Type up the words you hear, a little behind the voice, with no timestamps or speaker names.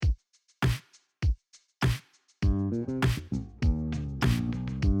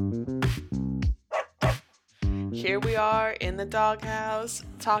here we are in the doghouse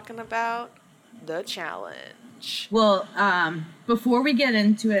talking about the challenge. Well, before we get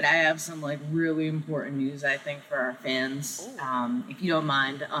into it, I have some like really important news, I think, for our fans. If you don't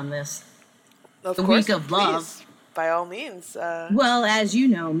mind on this. Of the course, week of please, love. By all means. Well, as you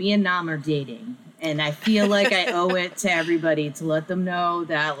know, me and Nam are dating. And I feel like I owe it to everybody to let them know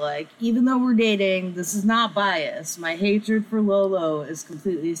that, like, even though we're dating, this is not bias. My hatred for Lolo is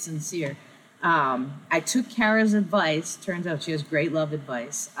completely sincere. I took Kara's advice. Turns out she has great love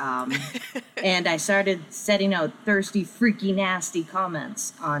advice. And I started setting out thirsty, freaky, nasty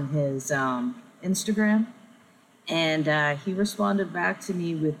comments on his Instagram. And he responded back to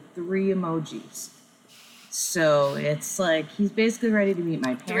me with 3 emojis. So it's like he's basically ready to meet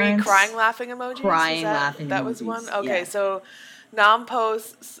my parents. 3 crying, laughing emojis? Laughing that emojis. Was one? Okay, yeah. So Nam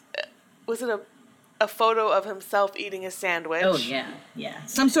posts, was it a photo of himself eating a sandwich? Oh, yeah.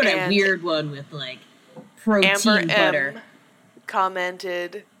 Some sort of weird one with, like, protein Amber butter. M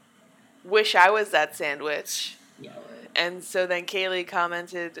commented, wish I was that sandwich. Yeah. And so then Kaylee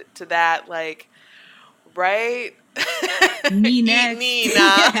commented to that, like, right? Me next. Nina.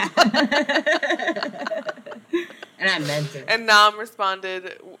 Yeah. And I meant it. And Nam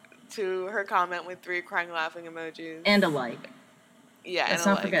responded to her comment with 3 crying, laughing emojis. And a like. Yeah, Let's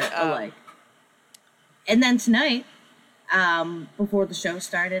and not forget a like. And then tonight, before the show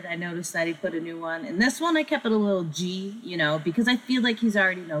started, I noticed that he put a new one. And this one, I kept it a little G, because I feel like he's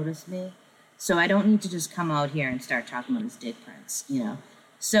already noticed me. So I don't need to just come out here and start talking about his dick prints,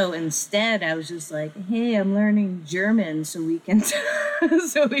 So instead, I was just like, hey, I'm learning German so we can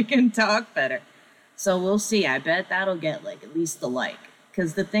talk better. So we'll see. I bet that'll get, like, at least the like.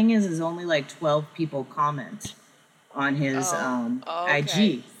 Because the thing is only, like, 12 people comment on his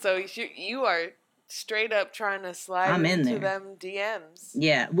IG. So you are straight up trying to slide into them DMs.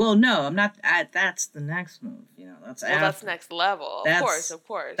 Yeah. Well, no, I'm not. That's the next move. That's next level. Of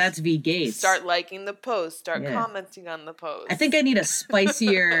course. That's V-Gates. Start liking the post. Start commenting on the post. I think I need a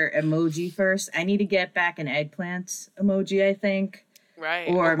spicier emoji first. I need to get back an eggplant emoji, I think. Right.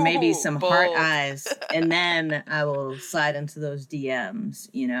 Or maybe some bold. heart eyes. And then I will slide into those DMs,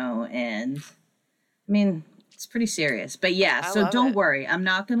 and I mean, it's pretty serious. But yeah, so don't worry. I'm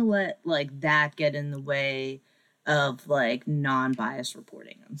not going to let, like, that get in the way of, like, non-biased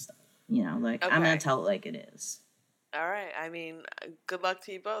reporting and stuff. I'm going to tell it like it is. All right. I mean, good luck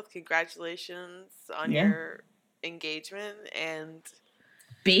to you both. Congratulations on your engagement and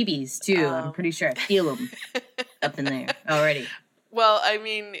babies too. I'm pretty sure I feel them up in there already. Well, I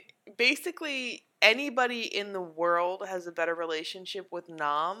mean, basically anybody in the world has a better relationship with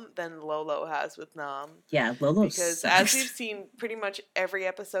Nam than Lolo has with Nam. Yeah, Lolo because sucks. As we've seen pretty much every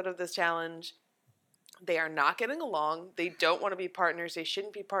episode of this challenge, they are not getting along. They don't want to be partners. They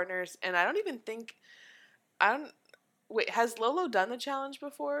shouldn't be partners. And I don't even think wait, has Lolo done the challenge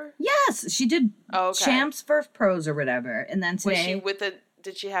before? Yes, she did. Champs vs. Pros or whatever. And then today...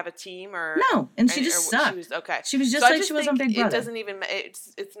 Did she have a team or... No, and she just sucked. She was just like she was on Big Brother. It doesn't even...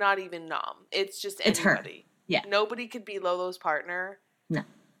 It's not even Nam. It's just anybody. It's her. Yeah. Nobody could be Lolo's partner. No.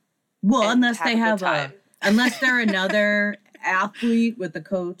 Well, unless they have unless they're another athlete with a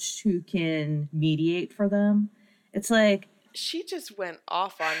coach who can mediate for them. It's like... She just went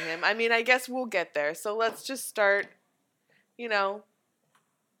off on him. I mean, I guess we'll get there. So let's just start,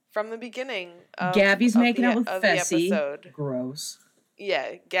 from the beginning. Gabby's making out with Fessy. Gross.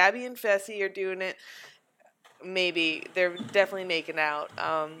 Yeah, Gabby and Fessy are doing it. Maybe. They're definitely making out.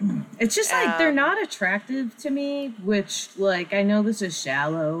 It's just like they're not attractive to me, which, like, I know this is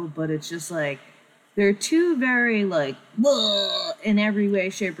shallow, but it's just like they're two very, like, in every way,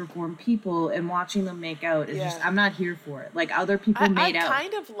 shape, or form people, and watching them make out is just, I'm not here for it. Like, other people made out. I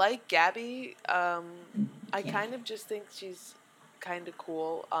kind of like Gabby. I kind of just think she's kind of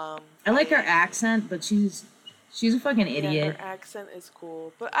cool. I like her accent, but she's a fucking idiot. Yeah, her accent is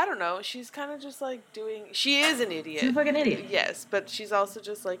cool. But I don't know. She's kind of just like she is an idiot. She's a fucking idiot. Yes, but she's also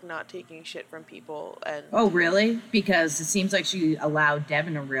just like not taking shit from people. And oh, really? Because it seems like she allowed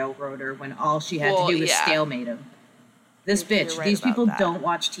Devin to railroad her when all she had to do was stalemate him. This bitch. Right, these people don't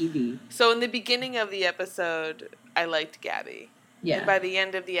watch TV. So in the beginning of the episode, I liked Gabby. Yeah. And by the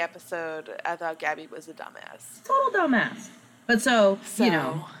end of the episode, I thought Gabby was a dumbass. Total dumbass. But so.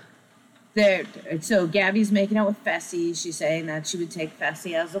 So Gabby's making out with Fessy. She's saying that she would take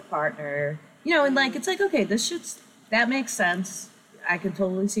Fessy as a partner. And like, it's like, okay, that makes sense. I can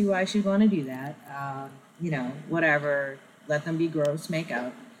totally see why she'd want to do that. Whatever. Let them be gross, make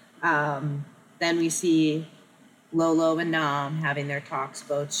out. Then we see Lolo and Nam having their talks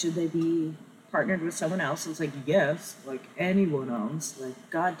about should they be partnered with someone else. It's like, yes, like anyone else. Like,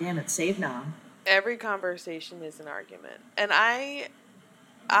 God damn it, save Nam. Every conversation is an argument. And I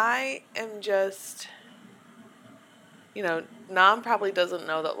am just, Nam probably doesn't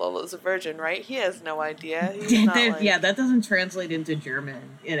know that Lolo's a virgin, right? He has no idea. He's not like, yeah, that doesn't translate into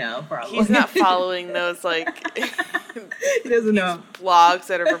German, probably. He's not following those, like, he doesn't know blogs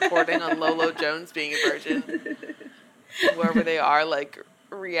that are reporting on Lolo Jones being a virgin. Wherever they are, like,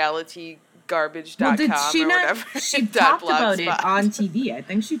 realitygarbage.com or whatever. She talked about it on TV. I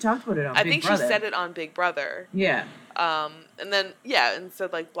think she talked about it on Big Brother. I think she said it on Big Brother. Yeah. And then, and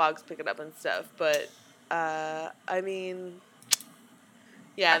said, like, blogs pick it up and stuff. But, I mean,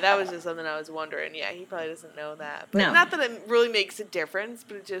 that was just something I was wondering. Yeah, he probably doesn't know that. But not that it really makes a difference,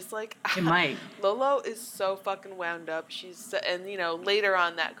 but it's just, like, it might. Lolo is so fucking wound up. And, later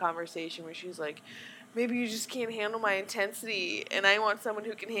on that conversation where she's like, maybe you just can't handle my intensity, and I want someone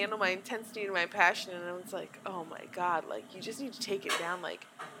who can handle my intensity and my passion. And I was like, oh my God, like, you just need to take it down, like,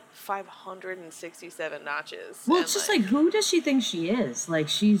 567 notches. Well, it's just like, who does she think she is? Like,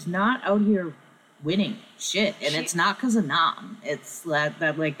 she's not out here winning shit, and it's not because of Nam. It's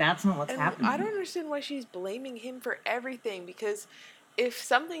that like, that's not what's happening. I don't understand why she's blaming him for everything, because if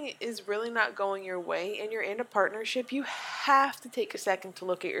something is really not going your way and you're in a partnership, you have to take a second to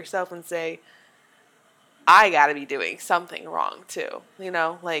look at yourself and say, I gotta be doing something wrong too,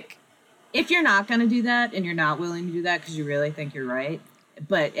 like, if you're not gonna do that and you're not willing to do that because you really think you're right,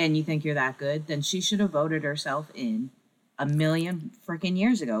 and you think you're that good, then she should have voted herself in a million freaking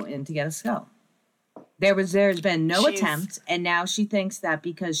years ago to get a skull. There's been no attempt, and now she thinks that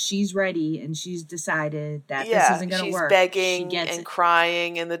because she's ready and she's decided that this isn't gonna work. She's begging and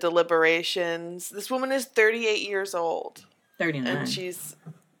crying in the deliberations. This woman is 38 years old. 39. And she's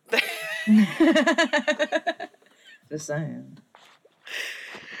just saying.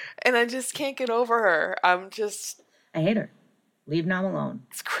 And I just can't get over her. I hate her. Leave Nam alone.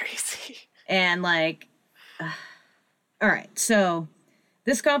 It's crazy. And like, all right. So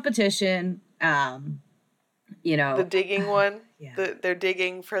this competition, the digging one. Yeah. They're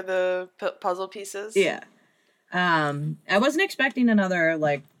digging for the puzzle pieces. Yeah. I wasn't expecting another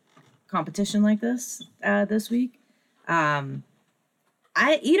like competition like this week. I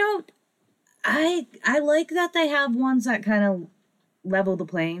like that they have ones that kind of level the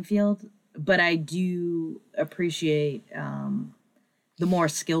playing field, but I do appreciate the more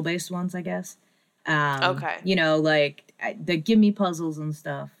skill-based ones, I guess. Okay. Like the give me puzzles and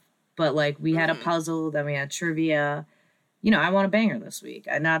stuff, but like we had a puzzle, then we had trivia. I want a banger this week.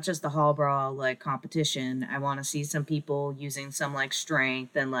 Not just the hall brawl like competition. I want to see some people using some like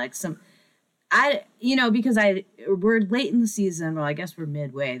strength and like some. Because we're late in the season. Well, I guess we're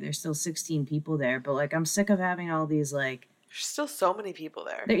midway. There's still 16 people there, but like I'm sick of having all these like. There's still so many people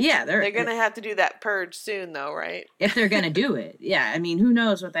there. They're gonna have to do that purge soon, though, right? If they're gonna do it, yeah. I mean, who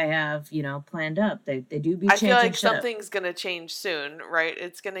knows what they have, planned up? They do be. I feel like something's gonna change soon, right?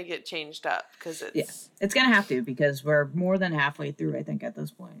 It's gonna get changed up because it's gonna have to, because we're more than halfway through. I think at this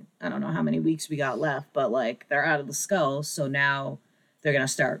point, I don't know how many weeks we got left, but like they're out of the skulls, so now they're gonna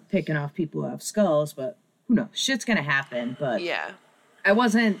start picking off people who have skulls. But who knows? Shit's gonna happen. But yeah, I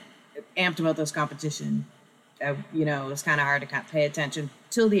wasn't amped about this competition. It was kind of hard to pay attention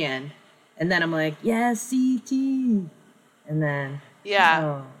till the end. And then I'm like, yes, CT. And then,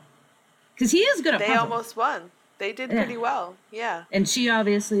 because he is good at puzzles. They almost won. They did pretty well. Yeah. And she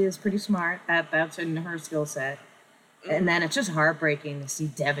obviously is pretty smart. That's in her skill set. Mm-hmm. And then it's just heartbreaking to see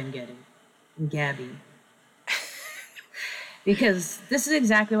Devin get it. And Gabby. Because this is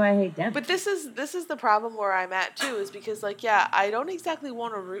exactly why I hate Devin. But this is the problem where I'm at too, is because I don't exactly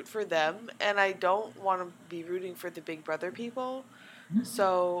want to root for them, and I don't want to be rooting for the Big Brother people. Mm-hmm.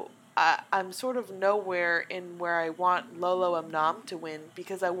 So I'm sort of nowhere in where I want Lolo and Nam to win,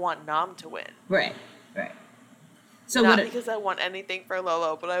 because I want Nam to win. Right. So not because I want anything for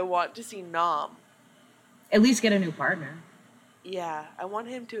Lolo, but I want to see Nam at least get a new partner. Yeah, I want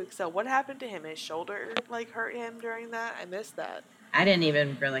him to excel. What happened to him? His shoulder, hurt him during that? I missed that. I didn't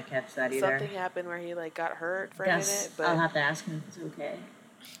even really catch that either. Something happened where he, got hurt for a minute. But I'll have to ask him if it's okay.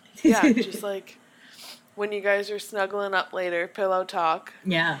 Yeah, just, when you guys are snuggling up later, pillow talk.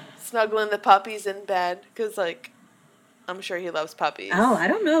 Yeah. Snuggling the puppies in bed, because, I'm sure he loves puppies. Oh, I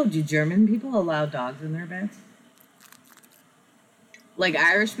don't know. Do German people allow dogs in their beds?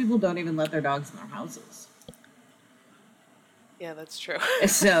 Irish people don't even let their dogs in their houses. Yeah, that's true.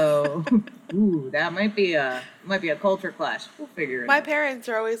 So, that might be a culture clash. We'll figure it out. My parents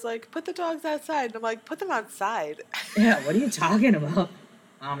are always like, put the dogs outside. And I'm like, put them outside. Yeah, what are you talking about,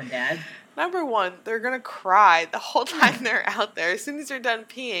 Mom and Dad? Number one, they're going to cry the whole time they're out there. As soon as they're done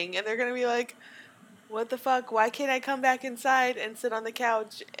peeing, and they're going to be like, What the fuck? Why can't I come back inside and sit on the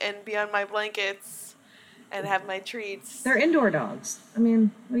couch and be on my blankets and have my treats? They're indoor dogs. I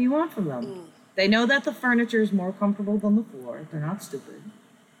mean, what do you want from them? They know that the furniture is more comfortable than the floor. They're not stupid.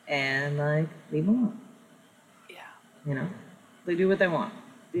 And, like, leave them alone. Yeah. You know? They do what they want.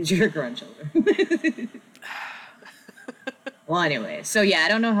 These are your grandchildren. Well, anyway. So, yeah, I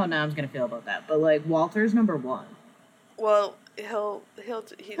don't know how Nam's going to feel about that. But, like, Walter's number one. Well, he'll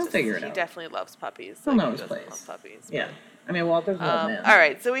figure it out. He definitely loves puppies. He'll know his doesn't place. love puppies. Yeah. I mean, Walter's an old man. All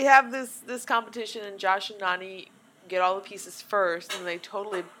right, so we have this competition, and Josh and Nany get all the pieces first, and they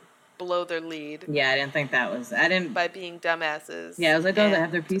totally blow their lead. Yeah, I didn't think that was... By being dumbasses. Yeah, I was like, oh, they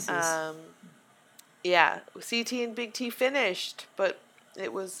have their pieces. Yeah, CT and Big T finished, but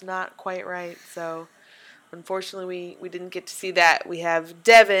it was not quite right, so unfortunately we didn't get to see that. We have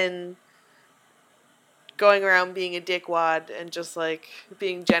Devin going around being a dickwad and just, like,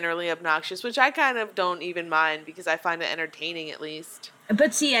 being generally obnoxious, which I kind of don't even mind because I find it entertaining at least.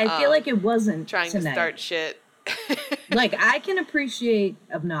 But see, I feel like it wasn't trying tonight. to start shit. Like, I can appreciate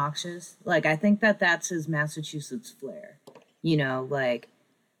obnoxious. Like, I think that that's his Massachusetts flair. You know, like,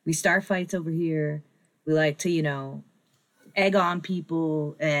 we start fights over here. We like to, you know, egg on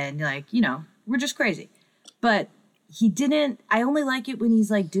people and, like, you know, we're just crazy. But he didn't... I only like it when he's,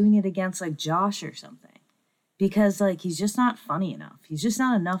 like, doing it against, like, Josh or something. Because, like, he's just not funny enough. He's just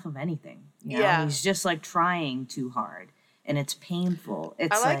not enough of anything. You know? Yeah. He's just, like, trying too hard. And it's painful.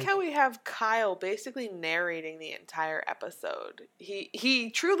 It's I like how we have Kyle basically narrating the entire episode.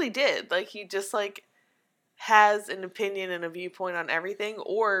 He truly did. Like, he just, like, has an opinion and a viewpoint on everything,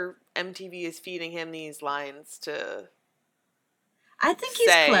 or MTV is feeding him these lines to I think he's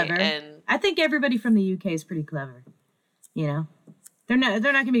clever. I think everybody from the UK is pretty clever. You know? They're not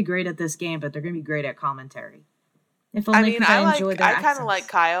gonna be great at this game, but they're gonna be great at commentary. If only I enjoy their accents. I kind of like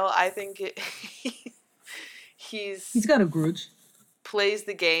Kyle. I think he's got a grudge. Plays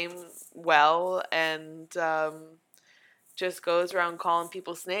the game well and just goes around calling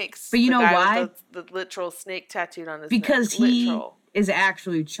people snakes. But you know why? The literal snake tattooed on his because neck. He is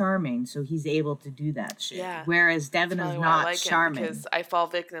actually charming, so he's able to do that shit. Yeah. Whereas Devin is not charming. Because I fall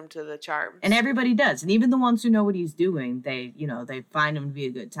victim to the charms. And everybody does. And even the ones who know what he's doing, they find him to be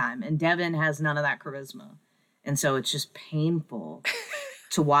a good time. And Devin has none of that charisma. And so it's just painful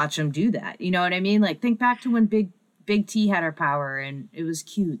to watch him do that. You know what I mean? Like, think back to when Big T had her power, and it was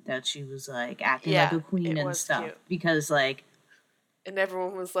cute that she was, like, acting like a queen and stuff. Cute. Because, like... And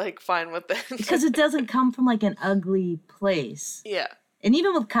everyone was, like, fine with it. Because it doesn't come from, like, an ugly place. Yeah. And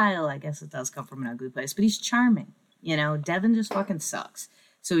even with Kyle, I guess it does come from an ugly place. But he's charming. You know? Devin just fucking sucks.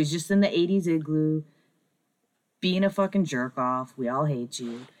 So he's just in the 80s igloo, being a fucking jerk-off. We all hate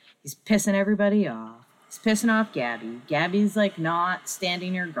you. He's pissing everybody off. He's pissing off Gabby. Gabby's, like, not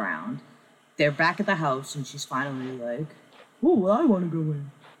standing her ground. They're back at the house, and she's finally like, oh, well, I want to go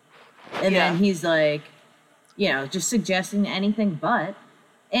in. And then he's like, you know, just suggesting anything but.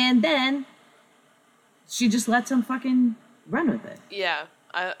 And then she just lets him fucking run with it. Yeah.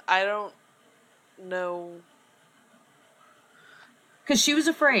 I don't know. Because she was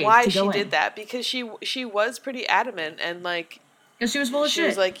afraid why to go in. She did that. Because she was pretty adamant and, like... Because she was full of shit. She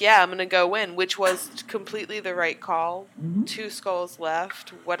was like, yeah, I'm going to go in, which was completely the right call. Mm-hmm. 2 skulls left.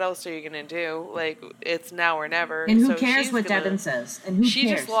 What else are you going to do? Like, it's now or never. And who cares what Devin says? And who cares? She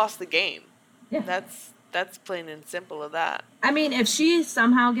just lost the game. Yeah. That's plain and simple of that. I mean, if she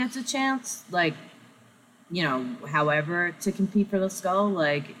somehow gets a chance, like, you know, however, to compete for the skull,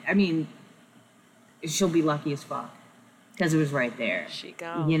 like, I mean, she'll be lucky as fuck. Because it was right there. She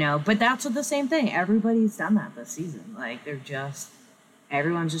go. You know, but that's the same thing. Everybody's done that this season. Like,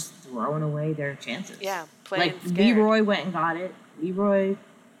 everyone's just throwing away their chances. Yeah, like, Leroy went and got it. Leroy.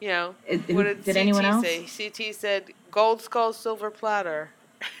 You know, what did anyone else say? CT said, gold skull, silver platter.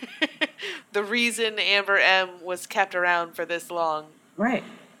 The reason Amber M was kept around for this long. Right.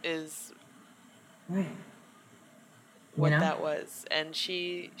 Is. Right. What that was. And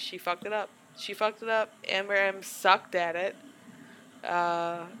she fucked it up. She fucked it up. Amber M sucked at it.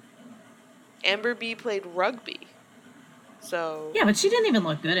 Amber B played rugby. So... Yeah, but she didn't even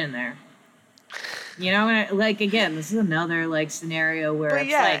look good in there. You know, like, again, this is another, like, scenario where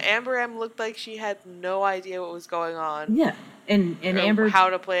it's like... Amber M looked like she had no idea what was going on. Yeah, and Amber... How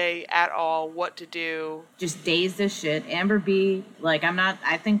to play at all, what to do. Just dazed as shit. Amber B, like,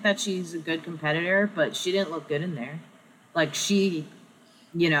 I think that she's a good competitor, but she didn't look good in there. Like, she,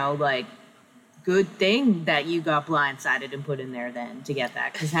 you know, like... Good thing that you got blindsided and put in there then to get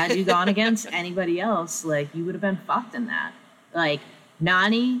that. Because had you gone against anybody else, like, you would have been fucked in that. Like,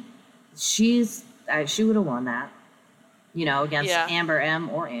 Nany, she would have won that. You know, against Amber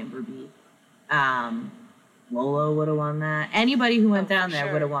M or Amber B. Lolo would have won that. Anybody who went down there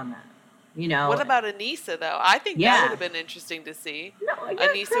sure. would have won that. You know. What about Anissa, though? I think that would have been interesting to see. No,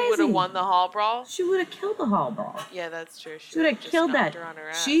 Anissa would have won the hall brawl. She would have killed the hall brawl. Yeah, that's true. She would have killed that.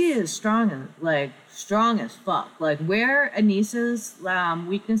 She is strong as fuck. Like, where Anissa's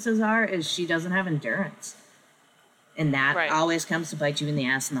weaknesses are is she doesn't have endurance. And that always comes to bite you in the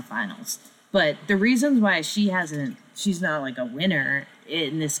ass in the finals. But the reasons why she's not like a winner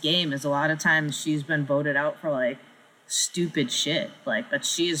in this game is a lot of times she's been voted out for like stupid shit. Like, but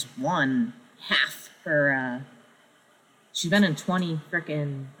she's won half her, she's been in 20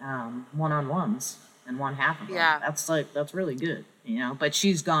 frickin' one-on-ones and won half of them. Yeah. That's really good, you know? But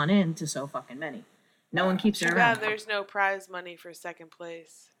she's gone into so fucking many. No one keeps her around. There's no prize money for second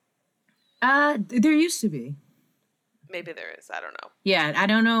place. There used to be. Maybe there is. I don't know. Yeah, I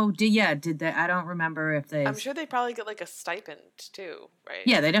don't know. Did they? I don't remember if they. I'm sure they probably get like a stipend too, right?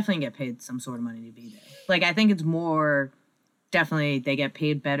 Yeah, they definitely get paid some sort of money to be there. Like, I think it's more. Definitely, they get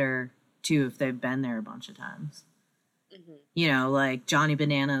paid better too if they've been there a bunch of times. Mm-hmm. You know, like Johnny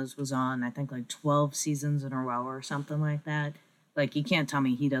Bananas was on, I think, like 12 seasons in a row or something like that. Like, you can't tell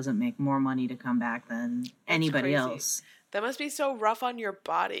me he doesn't make more money to come back than anybody else. That must be so rough on your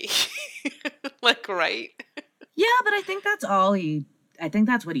body. Like, right? Yeah, but I think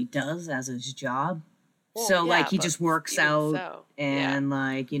that's what he does as his job. Well, so, like, he just works out and,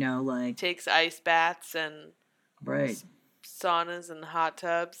 like, you know, like... takes ice baths and... Right. Saunas and hot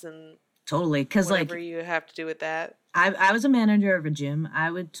tubs and... Totally, because, like... whatever you have to do with that. I was a manager of a gym.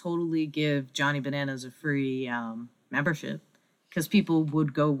 I would totally give Johnny Bananas a free membership. Because people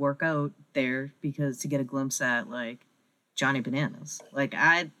would go work out there to get a glimpse at, like, Johnny Bananas. Like,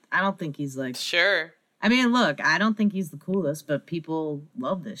 I don't think he's, like... Sure. I mean, look, I don't think he's the coolest, but people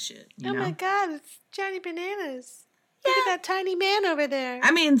love this shit. You know? My God, it's Johnny Bananas. Look at that tiny man over there.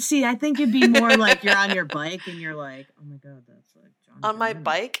 I mean, see, I think it'd be more like you're on your bike and you're like, oh my God, that's like Johnny on Bananas. My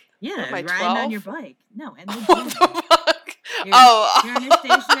bike? Yeah, my riding 12? on your bike. No, and what the fuck? You're on your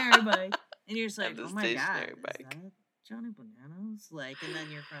stationary bike, and you're just like, oh my God, is that Johnny Bananas? Like, and then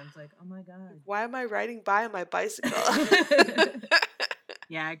your friend's like, oh my God. Why am I riding by on my bicycle?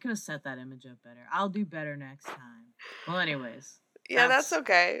 Yeah, I could have set that image up better. I'll do better next time. Well, anyways. Yeah, that's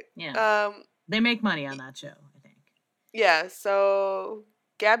okay. Yeah. They make money on that show, I think. Yeah, so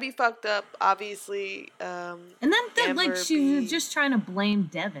Gabby fucked up, obviously. And then, like, she was just trying to blame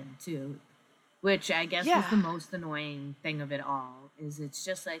Devin, too. Which I guess was the most annoying thing of it all. Is it's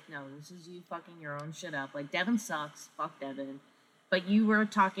just like, no, this is you fucking your own shit up. Like, Devin sucks. Fuck Devin. But you were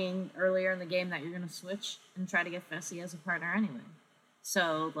talking earlier in the game that you're going to switch and try to get Fessy as a partner anyway.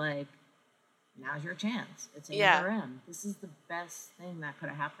 So, like, now's your chance. It's in your end. This is the best thing that could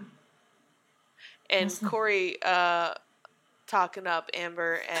have happened. And Corey talking up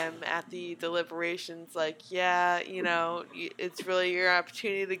Amber at the deliberations, like, yeah, you know, it's really your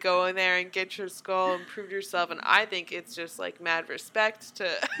opportunity to go in there and get your skull and prove yourself. And I think it's just, like, mad respect to...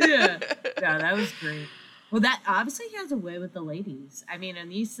 Yeah, that was great. Well, that obviously he has a way with the ladies. I mean,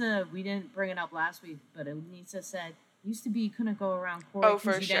 Anissa, we didn't bring it up last week, but Anissa said... Used to be you couldn't go around Corey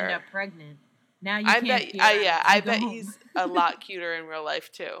because you'd end up pregnant. Now you can't. I bet he's a lot cuter in real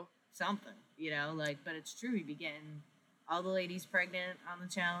life too. Something, you know, like, but it's true. He'd be getting all the ladies pregnant on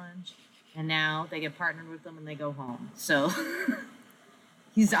the challenge, and now they get partnered with them and they go home. So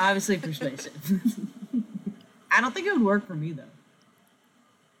he's obviously persuasive. I don't think it would work for me though.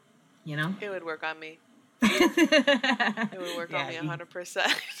 You know, it would work on me. It would work on me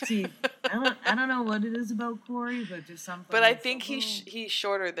 100%. See, I don't know what it is about Corey, but just something. But I think he's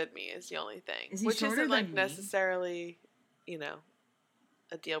shorter than me is the only thing, which isn't like necessarily, you know,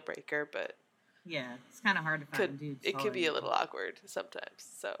 a deal breaker. But yeah, it's kind of hard to find dudes. It could be a little awkward sometimes.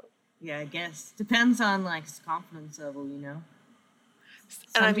 So yeah, I guess depends on like his confidence level, you know.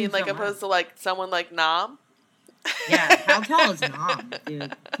 And I mean, like opposed to like someone like Nam. Yeah, how tall is Nam,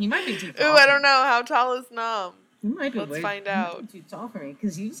 dude? He might be too tall. Ooh, I don't know. How tall is Nam? He might be. Let's find out. Too tall for me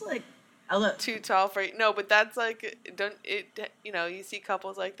because he's like, too tall for you. No, but that's like, don't it? You know, you see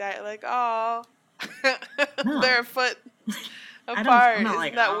couples like that, you're like, oh, no. They're a foot apart. Isn't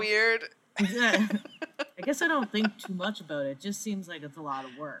like, that weird? I guess I don't think too much about it. It just seems like it's a lot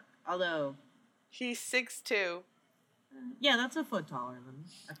of work. Although he's 6'2". Yeah, that's a foot taller than me.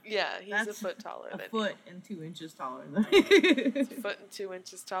 Yeah, he's a foot taller than you. A foot and 2 inches taller than me. A foot and 2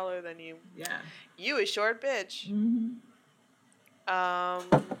 inches taller than you. Yeah. You a short bitch. Mm-hmm.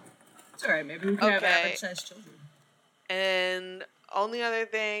 It's alright, maybe we can have average-sized children. And only other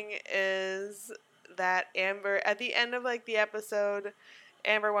thing is that Amber, at the end of, like, the episode,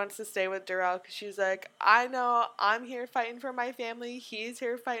 Amber wants to stay with Darrell because she's like, I know I'm here fighting for my family. He's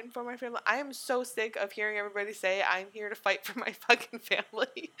here fighting for my family. I am so sick of hearing everybody say I'm here to fight for my fucking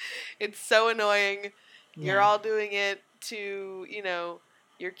family. It's so annoying. You're Yeah. all doing it to,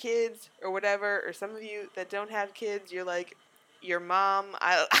 your kids or whatever, or some of you that don't have kids, you're like, your mom.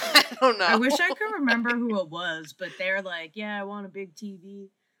 I don't know. I wish I could remember who it was, but they're like, yeah, I want a big TV.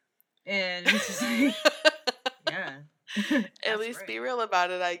 And it's just like, yeah. At least be real about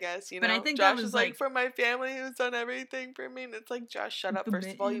it, I guess. But I think Josh that was is like, for my family who's done everything for me. And it's like, Josh, shut up. First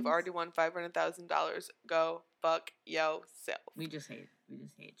of all, you've already won $500,000. Go fuck yourself. We just hate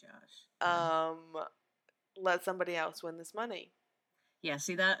Josh. Let somebody else win this money. Yeah,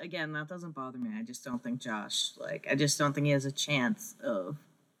 see that again, that doesn't bother me. I just don't think Josh, I just don't think he has a chance of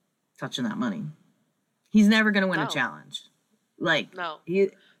touching that money. He's never gonna win a challenge. No.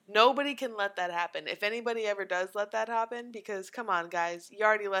 Nobody can let that happen. If anybody ever does let that happen, because come on, guys, you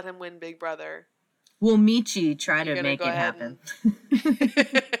already let him win Big Brother. Well, Michi tried to make it happen.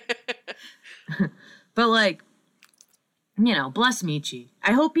 But bless Michi.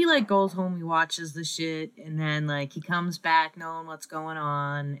 I hope he goes home, he watches the shit, and then he comes back knowing what's going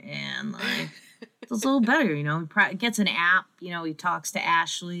on, and it's a little better, He gets an app, he talks to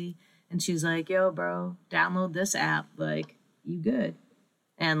Ashley, and she's like, "Yo, bro, download this app, you good."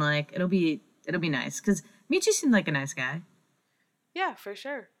 And it'll be nice because Michi seemed like a nice guy. Yeah, for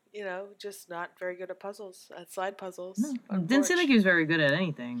sure. Just not very good at slide puzzles. No, didn't seem like he was very good at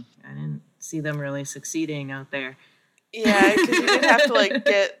anything. I didn't see them really succeeding out there. Yeah, because you did have to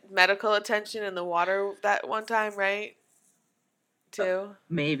get medical attention in the water that one time, right? Too.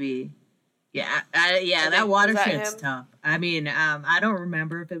 Maybe. Yeah, that water shit's tough. I mean, I don't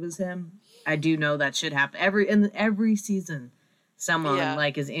remember if it was him. I do know that shit happen every season. Someone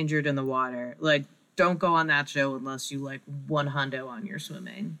is injured in the water. Don't go on that show unless you $100 on your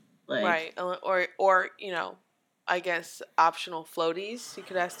swimming. Right, or I guess optional floaties. You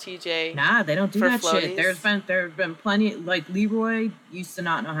could ask TJ. Nah, they don't do that floaties. Shit. There have been plenty. Leroy used to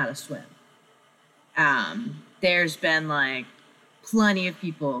not know how to swim. There's been plenty of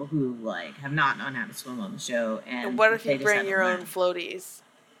people who have not known how to swim on the show. And what if you bring your own floaties?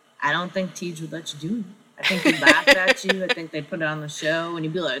 I don't think TJ would let you do it. I think he'd laugh at you. I think they'd put it on the show, and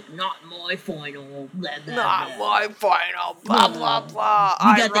you'd be like, "Not my final, blah, blah, not blah. My final, blah blah blah."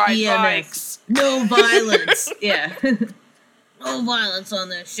 You got the EMX. No violence. Yeah, no violence on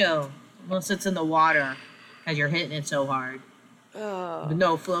this show unless it's in the water, because you're hitting it so hard. But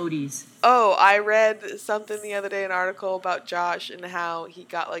no floaties. Oh, I read something the other day, an article about Josh and how he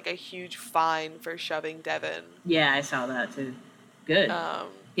got a huge fine for shoving Devin. Yeah, I saw that too. Good.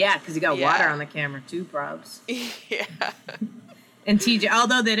 Yeah, because he got water on the camera too, probs. Yeah. And TJ,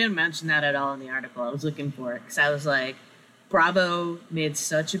 although they didn't mention that at all in the article, I was looking for it because I was like, Bravo made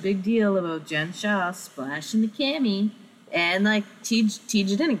such a big deal about Jen Shaw splashing the cami, and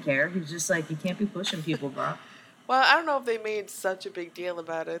TJ didn't care. He was just like, you can't be pushing people, bro. Well, I don't know if they made such a big deal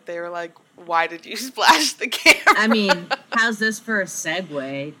about it. They were like, why did you splash the camera? I mean, how's this for a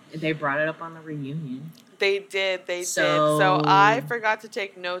segue? They brought it up on the reunion. They did. So I forgot to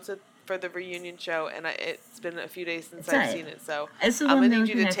take notes for the reunion show, and it's been a few days since I've seen it. So I'm going to need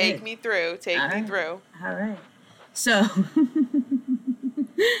you to take me through. All right. So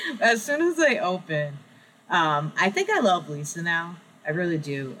as soon as they open, I think I love Lisa now. I really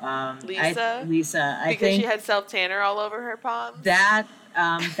do. Lisa? I because think she had self-tanner all over her palms? That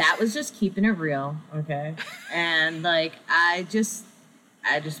was just keeping it real, okay? And,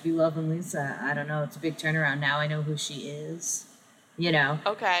 I just be loving Lisa. I don't know. It's a big turnaround. Now I know who she is,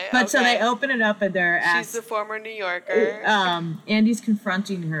 Okay. But so they open it up and they're she's the former New Yorker. Andy's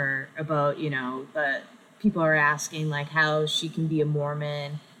confronting her about, but people are asking, how she can be a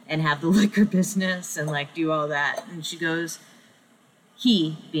Mormon and have the liquor business and, do all that. And she goes...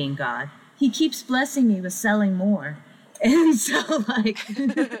 He, being God, he keeps blessing me with selling more. And so, I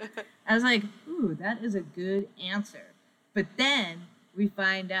was like, ooh, that is a good answer. But then we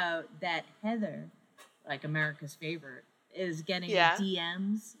find out that Heather, America's favorite, is getting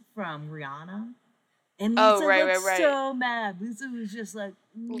DMs from Rihanna. And Lisa looked so mad. Lisa was just like,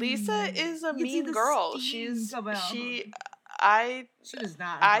 Lisa is a mean girl. She was not.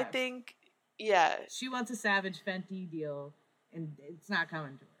 I think, she wants a Savage Fenty deal. And it's not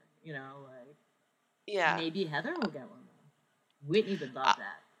coming to her, Maybe Heather will get one though. Whitney would love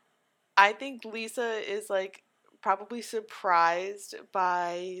that. I think Lisa is probably surprised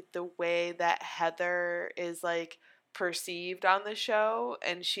by the way that Heather is perceived on the show,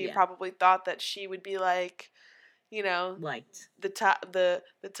 and she probably thought that she would be liked. The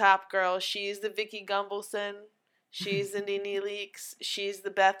top girl. She's the Vicky Gumbelson. She's the Nene Leakes. She's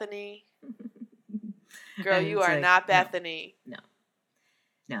the Bethany. Girl, And you it's are like, not Bethany.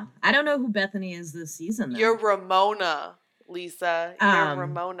 No. I don't know who Bethany is this season, though. You're Ramona, Lisa. You're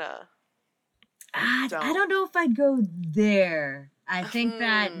Ramona. I don't know if I'd go there. I think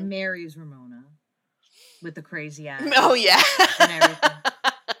that Mary's Ramona with the crazy eyes. Oh, yeah. And everything.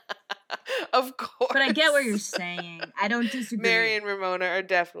 Of course. But I get what you're saying. I don't disagree. Mary and Ramona are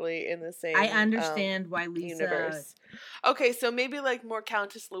definitely in the same I understand why Lisa... universe. Okay, so maybe like more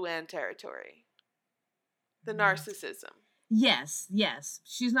Countess Luann territory. The narcissism. Yes.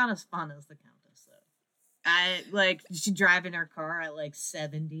 She's not as fun as the Countess, though. She driving her car at like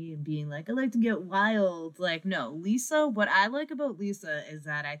 70 and being like, I like to get wild. Like, no, Lisa, what I like about Lisa is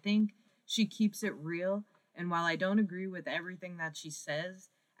that I think she keeps it real. And while I don't agree with everything that she says,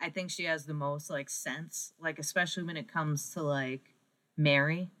 I think she has the most like sense, like especially when it comes to like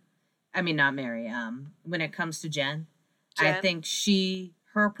Mary. I mean, not Mary. When it comes to Jen. I think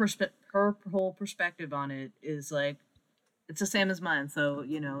her whole perspective on it is like, it's the same as mine. So,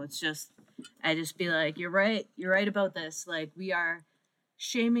 it's just, I just be like, you're right about this. Like, we are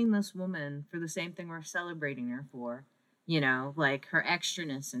shaming this woman for the same thing we're celebrating her for, like her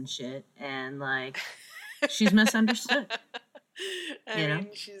extraness and shit. And like, she's misunderstood. I mean,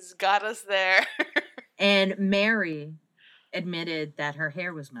 she's got us there. And Mary admitted that her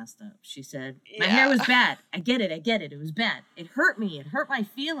hair was messed up. She said, my hair was bad. I get it. It was bad. It hurt me. It hurt my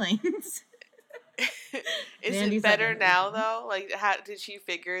feelings. Is it better now, though? Like, how did she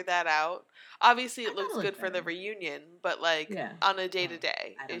figure that out? Obviously, it looks good for the reunion, but like on a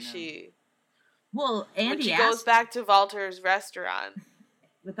day-to-day, is she... Well, Andy when she goes back to Walter's restaurant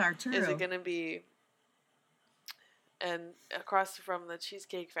with Arturo, is it going to be... and across from the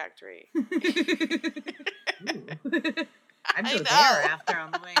Cheesecake Factory? I'd go there after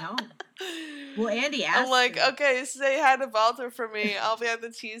on the way home. Well, Andy asked. I'm like, okay, say hi to Walter for me. I'll be at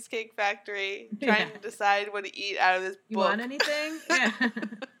the Cheesecake Factory trying to decide what to eat out of this book. You want anything? Yeah.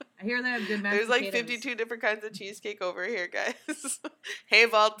 I hear they have good mashed There's like potatoes. 52 different kinds of cheesecake over here, guys. Hey,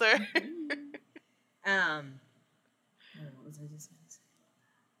 Walter. What was I just going to say?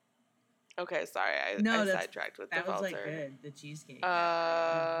 Okay, sorry. I sidetracked with the Walter. That was like good, the cheesecake.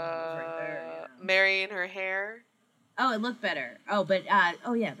 Right there, Mary and her hair. Oh, it looked better. Oh, but, yeah, that's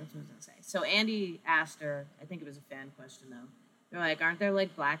what I was going to say. So Andy asked her, I think it was a fan question, though. They're like, aren't there,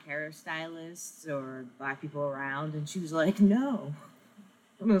 like, black hairstylists or black people around? And she was like, no.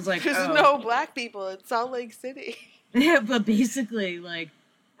 And I was like, there's no black people in Salt Lake City. Yeah, but basically, like,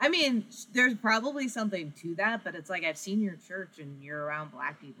 I mean, there's probably something to that, but it's like, I've seen your church and you're around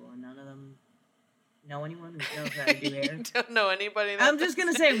black people and none of them know anyone who knows how to do hair. You don't know anybody. I'm just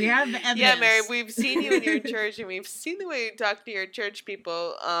going to say, we have evidence. Yeah, Mary, we've seen you in your church and we've seen the way you talk to your church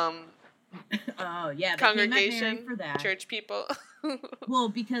people. Oh, yeah. Congregation, for that. Church people. Well,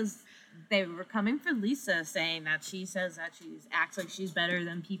 because they were coming for Lisa, saying that she says that acts like she's better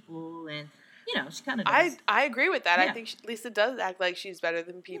than people, and she kind of does. I agree with that. Yeah. I think Lisa does act like she's better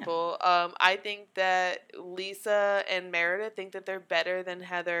than people. Yeah. I think that Lisa and Meredith think that they're better than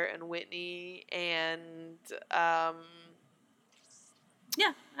Heather and Whitney, and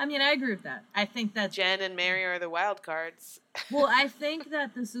yeah, I mean, I agree with that. I think that Jen and Mary are the wild cards. Well, I think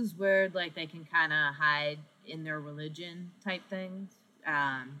that this is where like they can kind of hide in their religion type things.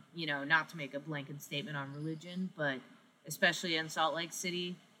 Not to make a blanket statement on religion, but especially in Salt Lake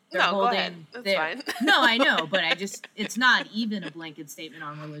City, they're go ahead. That's fine. No, I know, but it's not even a blanket statement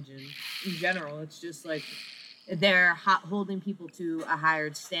on religion in general. It's just like they're holding people to a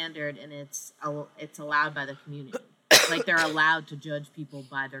higher standard, and it's allowed by the community. Like they're allowed to judge people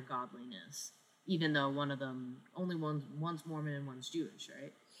by their godliness, even though one of them one's Mormon and one's Jewish,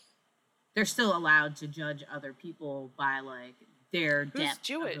 right? They're still allowed to judge other people by like their depth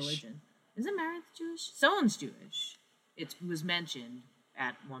of religion. Isn't Meredith Jewish? Someone's Jewish. It was mentioned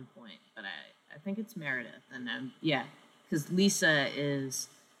at one point, but I think it's Meredith, and because Lisa is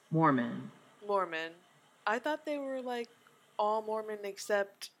Mormon. Mormon. I thought they were like all Mormon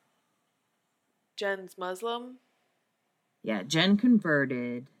except Jen's Muslim. Yeah, Jen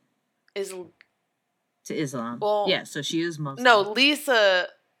converted to Islam. Well, yeah, so she is Muslim. No, Lisa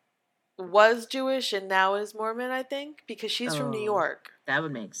was Jewish and now is Mormon, I think, because she's from New York. That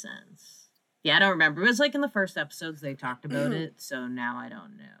would make sense. Yeah, I don't remember. It was like in the first episodes they talked about it, so now I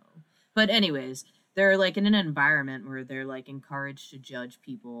don't know. But anyways, they're like in an environment where they're like encouraged to judge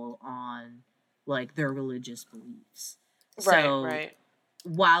people on like their religious beliefs. Right.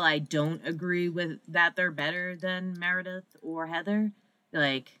 While I don't agree with that they're better than Meredith or Heather,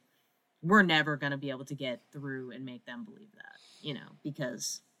 like, we're never going to be able to get through and make them believe that,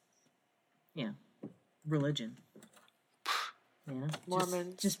 because, religion. Yeah,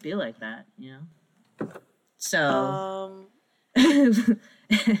 Mormons. Just be like that, you know. So,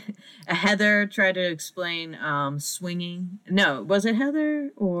 Heather tried to explain swinging. No, was it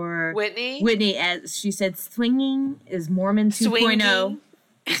Heather or Whitney? Whitney, as she said, swinging is Mormon 2.0.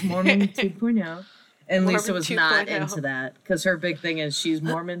 Is Mormon 2.0. And Mormon Lisa was 2.0. not into that because her big thing is she's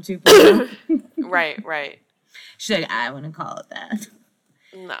Mormon 2.0. Right. She's like, I wouldn't call it that.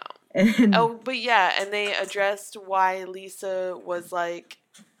 No. And, But yeah, and they addressed why Lisa was like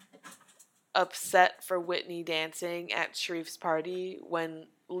upset for Whitney dancing at Sharif's party when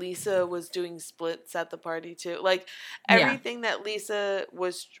Lisa was doing splits at the party too. Like everything that Lisa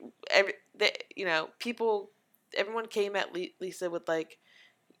was, everyone came at Lisa with like,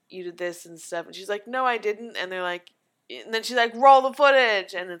 you did this and stuff, and she's like, no, I didn't, and they're like, and then she's like, roll the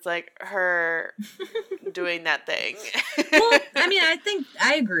footage, and it's like her doing that thing. Well, I mean,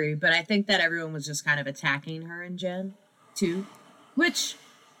 I agree, but I think that everyone was just kind of attacking her and Jen too, which,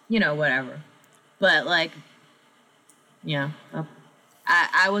 whatever. But like,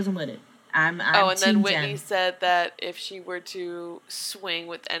 I wasn't with it. I'm and Team then Whitney Jen. said that if she were to swing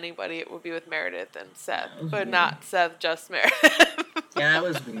with anybody, it would be with Meredith and Seth, but not Seth, just Meredith. Yeah, that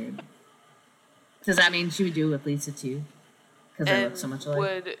was weird. Does that mean she would do it with Lisa too? Because they look so much alike.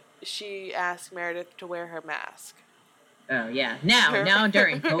 Would she ask Meredith to wear her mask? Oh yeah, now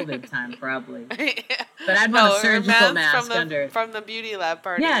during COVID time probably. Yeah. But I'd want a surgical mask under it. From the beauty lab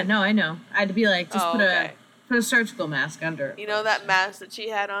party. Yeah, no, I know. I'd be like, just put a surgical mask under it. You know that mask that she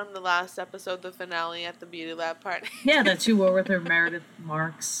had on the last episode, the finale at the beauty lab party? Yeah, that she wore with her Meredith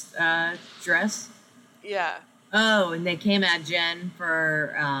Marks dress. Yeah. Oh, and they came at Jen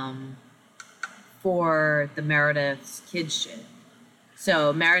for the Meredith's kids shit.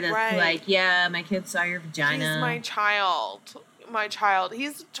 So Meredith's like, yeah, my kid saw your vagina. He's my child. My child.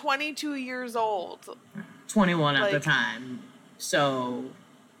 He's 22 years old. 21 at the time. So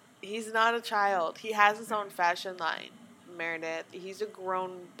he's not a child. He has his own fashion line, Meredith. He's a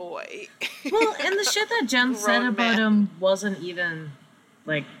grown boy. Well, and the shit that Jen said about him wasn't even,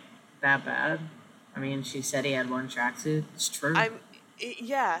 like, that bad. I mean, she said he had one tracksuit. It's true.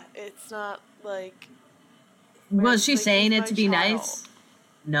 Yeah, it's not like... Was she saying it to be nice?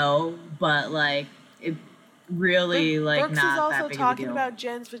 No, but, like, it really, like, Brooks not is also that big of a deal. talking about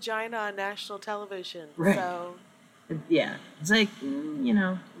Jen's vagina on national television. Right. So... Yeah. It's like,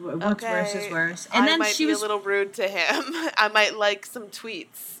 what's worse is worse. And then she was a little rude to him. I might like some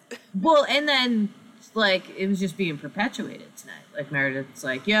tweets. Well, and then, like, it was just being perpetuated tonight. Like, Meredith's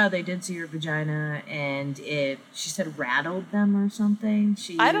like, yeah, they did see your vagina, and she said rattled them or something.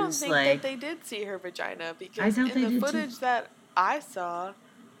 I don't think that they did see her vagina, because in the footage that I saw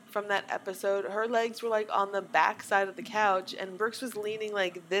from that episode, her legs were, like, on the back side of the couch, and Brooks was leaning,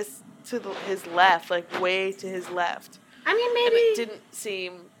 like, this to his left, like, way to his left. I mean, maybe... And it didn't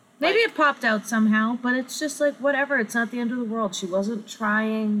seem... Maybe it popped out somehow, but it's just like, whatever. It's not the end of the world. She wasn't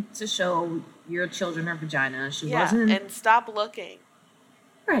trying to show your children her vagina. She wasn't... and stop looking.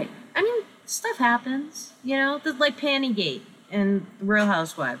 Right. I mean, stuff happens, like Pantygate and Real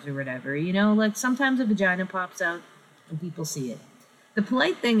Housewives or whatever, like sometimes a vagina pops out and people see it. The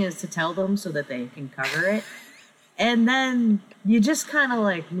polite thing is to tell them so that they can cover it, and then you just kind of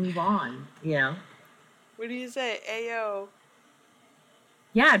like move on, What do you say? Ayo.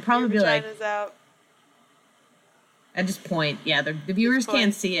 Yeah, I'd probably be like... vagina's out. I'd just point. Yeah, the viewers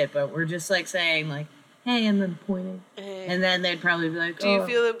can't see it, but we're just like saying like, hey, and then pointing. Hey. And then they'd probably be like, do you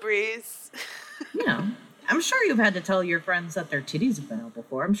feel a breeze? I'm sure you've had to tell your friends that their titties have been out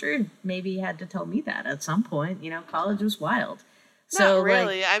before. I'm sure you've maybe had to tell me that at some point. College was wild. So, not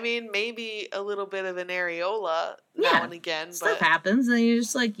really. I mean, maybe a little bit of an areola now and again. Stuff happens, and you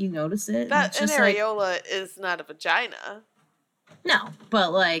just like, you notice it. That an areola is not a vagina. No,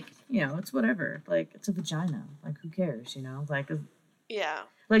 but like, it's whatever. Like, it's a vagina. Like, who cares? Like, yeah.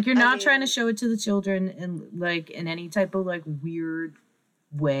 Like, you're not trying to show it to the children in any type of like weird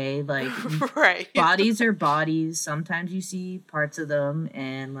way. Like, right. Bodies are bodies. Sometimes you see parts of them,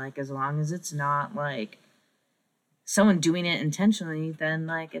 and like, as long as it's not like someone doing it intentionally, then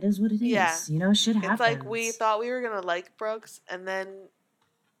like, it is what it is. Yeah. Shit happens. It's like we thought we were gonna like Brooks, and then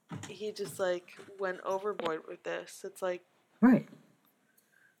he just like went overboard with this. It's like, right.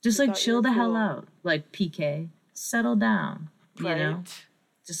 Just like chill the hell out. Like PK, settle down. Right.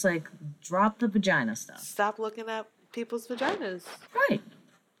 Just like drop the vagina stuff. Stop looking at people's vaginas. Right.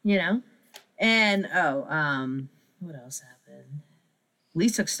 And what else happened?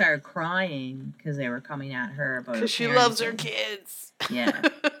 Lisa started crying because they were coming at her about because she loves her kids. Yeah.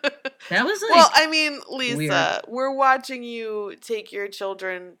 That was like, well, I mean, Lisa, weird. we're watching you take your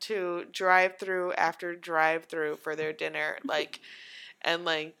children to drive-through after drive-through for their dinner, like, and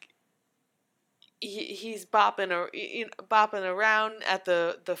like he's bopping around at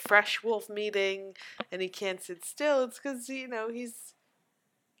the Fresh Wolf meeting, and he can't sit still. It's because he's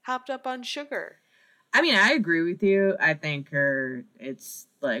hopped up on sugar. I mean, I agree with you. I think it's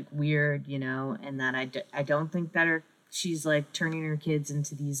like weird, and that I don't think that she's like turning her kids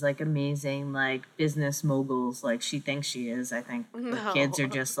into these like amazing like business moguls like she thinks she is. I think the kids are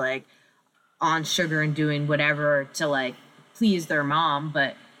just like on sugar and doing whatever to like please their mom,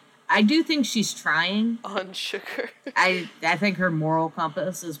 but I do think she's trying. On sugar. I think her moral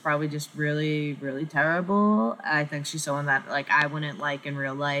compass is probably just really, really terrible. I think she's someone that like I wouldn't like in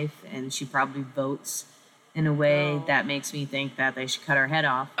real life, and she probably votes in a way that makes me think that they should cut her head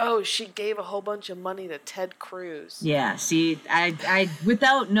off. Oh, she gave a whole bunch of money to Ted Cruz. Yeah, see, I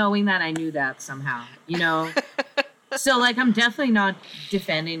without knowing that, I knew that somehow, So, like, I'm definitely not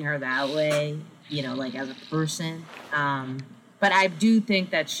defending her that way, like, as a person. But I do think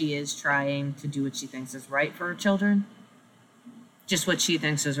that she is trying to do what she thinks is right for her children. Just what she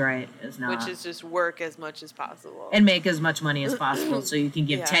thinks is right is not. Which is just work as much as possible. And make as much money as possible so you can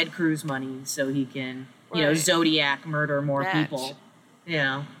give Ted Cruz money so he can, Zodiac murder more people.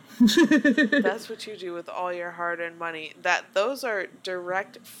 That's what you do with all your hard-earned money. Those are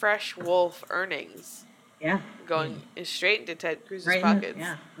direct Fresh Wolf earnings. Yeah. Going straight into Ted Cruz's pockets.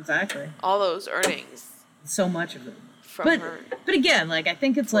 Yeah, exactly. All those earnings. So much of it. From her. But again, like, I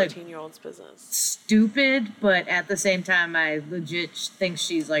think it's 14-year-old's business. Stupid, but at the same time, I legit think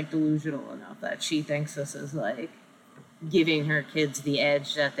she's like delusional enough that she thinks this is like giving her kids the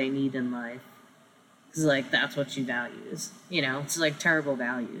edge that they need in life. Because, like, that's what she values. It's like terrible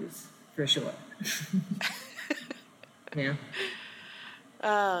values, for sure. Yeah.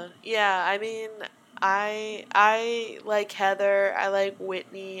 Yeah, I mean, I like Heather. I like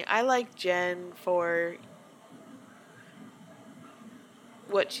Whitney. I like Jen for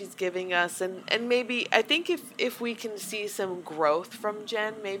what she's giving us, and maybe I think if we can see some growth from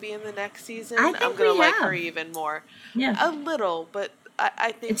Jen maybe in the next season, I'm gonna like her even more. Yeah, a little, but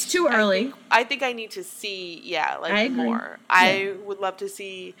I think it's too early. I think I need to see more. Yeah. I would love to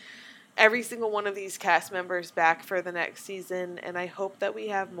see every single one of these cast members back for the next season, and I hope that we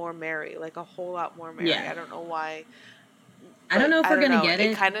have more Mary, like a whole lot more Mary. I don't know why. I don't know if we're going to get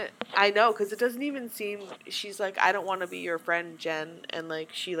it. I know, because it doesn't even seem, she's like, I don't want to be your friend, Jen, and like,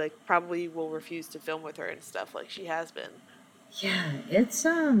 she like probably will refuse to film with her and stuff like she has been. Yeah, it's,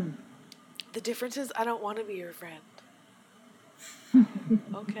 The difference is I don't want to be your friend.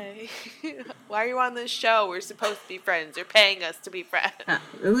 Okay. Why are you on this show? We're supposed to be friends. You're paying us to be friends. At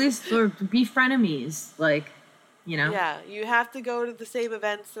least we're be frenemies, like, Yeah, you have to go to the same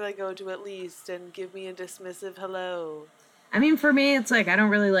events that I go to at least and give me a dismissive hello. I mean, for me, it's like I don't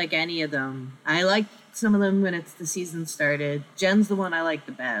really like any of them. I like some of them when it's the season started. Jen's the one I like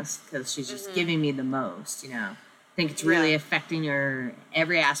the best because she's just giving me the most, I think it's really affecting her,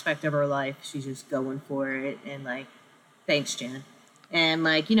 every aspect of her life. She's just going for it, and like, thanks, Jen. And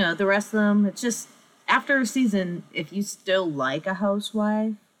like, the rest of them, it's just, after a season, if you still like a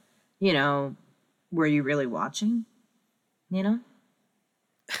housewife, were you really watching?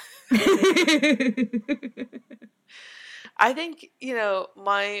 I think,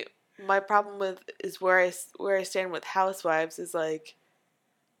 my problem is where I stand with housewives is like,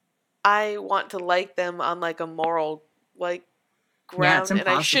 I want to like them on like a moral like ground, and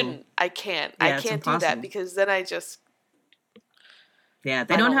I shouldn't. I can't. I can't do that because then I just. Yeah,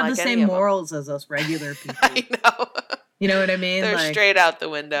 they don't have the same morals as us regular people. I know. You know what I mean? They're like, straight out the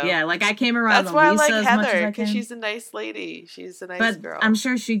window. Yeah, like I came around. That's why I like Heather, because she's a nice lady. She's a nice girl. I'm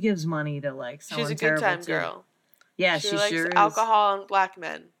sure she gives money to like someone. She's a good time girl. Yeah, she likes sure is. Alcohol and black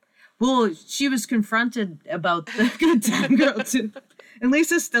men. Well, she was confronted about the good time girl too, and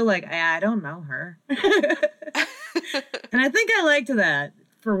Lisa's still like, I don't know her, and I think I liked that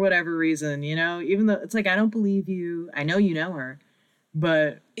for whatever reason, even though it's like I don't believe you. I know you know her,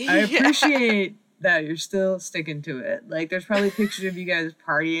 but I appreciate that you're still sticking to it. Like, there's probably pictures of you guys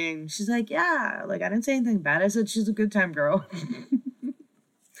partying. She's like, yeah, like I didn't say anything bad. I said she's a good time girl.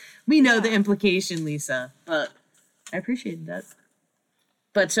 We know the implication, Lisa, but I appreciated that.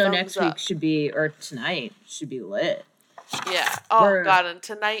 But so next week should be, or tonight should be lit. Yeah. Oh, God. And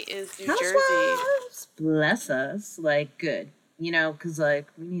tonight is New Jersey. Bless us. Like, good. Because, like,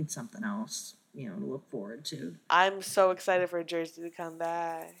 we need something else, to look forward to. I'm so excited for Jersey to come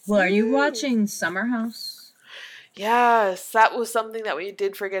back. Well, are you watching Summer House? Yes, that was something that we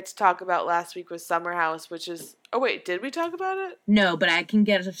did forget to talk about last week with Summer House, which is... Oh, wait, did we talk about it? No, but I can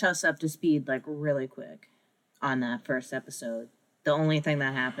get us up to speed, like, really quick on that first episode. The only thing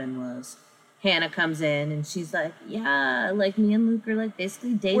that happened was Hannah comes in and she's like, yeah, like, me and Luke are, like,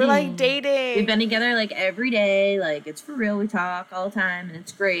 basically dating. We're, like, dating. We've been together, like, every day. Like, it's for real. We talk all the time, and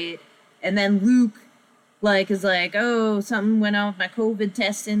it's great. And then Luke, like, is like, oh, something went on with my COVID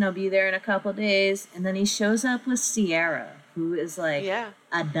testing. I'll be there in a couple days. And then he shows up with Sierra, who is, like,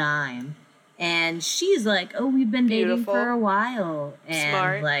 a dime. And she's like, oh, we've been dating for a while. And,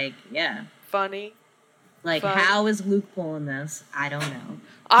 smart. like, yeah. Funny. Like, how is Luke pulling this? I don't know.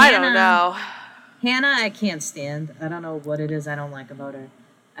 I don't know. Hannah, I can't stand. I don't know what it is I don't like about her.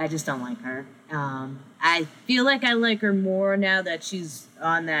 I just don't like her. I feel like I like her more now that she's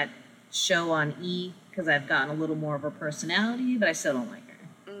on that show on E, because I've gotten a little more of her personality, but I still don't like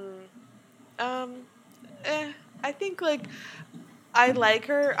her. I think, like, I like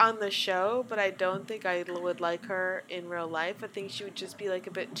her on the show, but I don't think I would like her in real life. I think she would just be, like,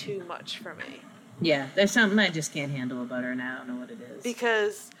 a bit too much for me. Yeah, there's something I just can't handle about her, and I don't know what it is.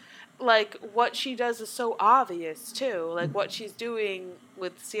 Because, like, what she does is so obvious, too. Like, what she's doing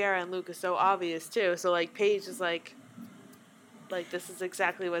with Sierra and Luke is so obvious, too. So, like, Paige is like, this is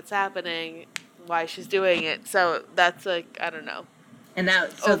exactly what's happening, why she's doing it. So, that's, like, I don't know. And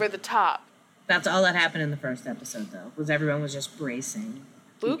that... So over the top. That's all that happened in the first episode, though, was everyone was just bracing.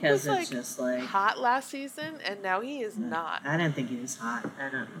 Luke because was, it's just like hot last season, and now he is not. I didn't think he was hot. I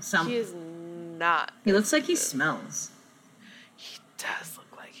don't know. He is not. He looks like he smells. He does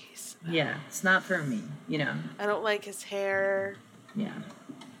look like he smells. Yeah, it's not for me, you know. I don't like his hair. Yeah.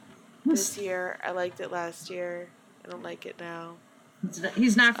 This year, I liked it last year. I don't like it now.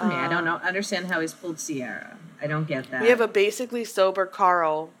 He's not for me. I don't understand how he's pulled Sierra. I don't get that. We have a basically sober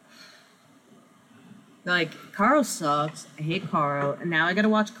Carl. Like, Carl sucks. I hate Carl. And now I gotta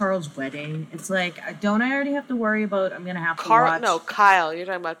watch Carl's wedding. It's like, don't I already have to worry about, I'm gonna have to watch... No, Kyle. You're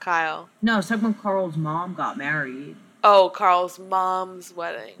talking about Kyle. No, I was talking about Carl's mom got married. Oh, Carl's mom's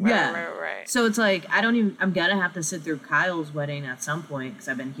wedding. Right. So it's like, I'm gonna have to sit through Kyle's wedding at some point, because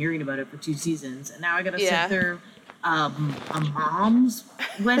I've been hearing about it for 2 seasons. And now I gotta sit through a mom's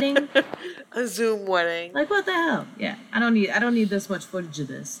wedding. A Zoom wedding. Like, what the hell? Yeah, I don't need this much footage of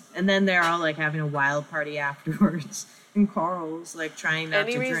this. And then they're all like having a wild party afterwards, and Carl's like trying not to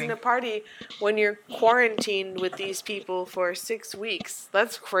drink. Any reason to party when you're quarantined with these people for 6 weeks?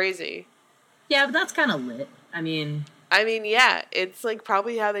 That's crazy. Yeah, but that's kind of lit. I mean, yeah, it's like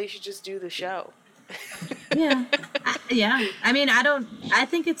probably how they should just do the show. Yeah. I mean, I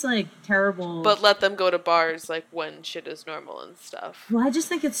think it's like terrible. But let them go to bars like when shit is normal and stuff. Well, I just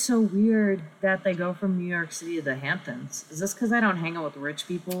think it's so weird that they go from New York City to the Hamptons. Is this because I don't hang out with rich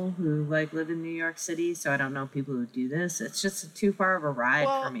people who like live in New York City, so I don't know people who do this? It's just too far of a ride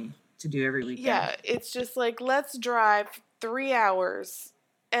for me to do every weekend. Yeah, it's just like, let's drive 3 hours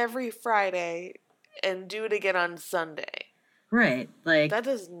every Friday and do it again on Sunday. Right, like... That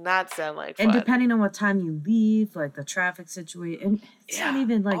does not sound like fun. And depending on what time you leave, like, the traffic situation... It's not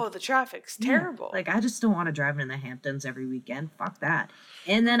even, like... Oh, the traffic's terrible. Like, I just don't want to drive in the Hamptons every weekend. Fuck that.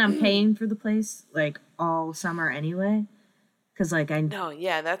 And then I'm paying for the place, like, all summer anyway. Because, like, No,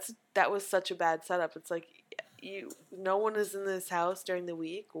 yeah, that was such a bad setup. It's like, no one is in this house during the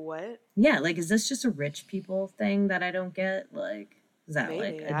week? What? Yeah, like, is this just a rich people thing that I don't get? Like, is that,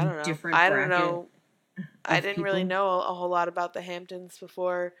 maybe. like, I don't know. different bracket? I don't know. I didn't really know a whole lot about the Hamptons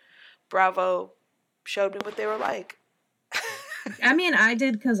before Bravo showed me what they were like. I mean, I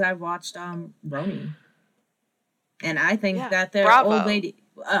did because I watched Roni. And I think that their Bravo. old lady...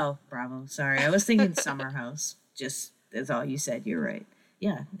 Oh, Bravo. Sorry. I was thinking Summer House. Just as all you said. You're right.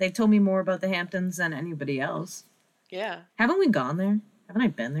 Yeah. They've told me more about the Hamptons than anybody else. Yeah. Haven't we gone there? Haven't I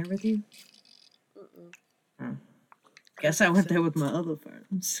been there with you? Mm-mm. Oh. Guess I went there with my other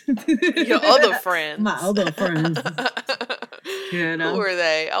friends. Your other friends. My other friends. You know? Who are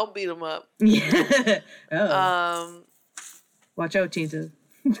they? I'll beat them up. Yeah. Oh. Watch out, Chinta.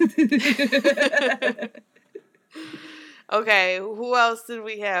 Okay, who else did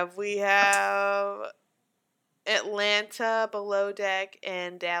we have? We have Atlanta, Below Deck,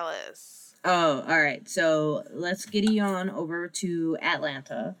 and Dallas. Oh, all right. So let's giddy on over to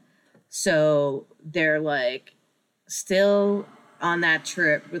Atlanta. So they're like still on that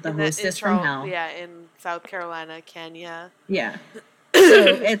trip with the hostess from hell. Yeah, in South Carolina, Kenya. Yeah. So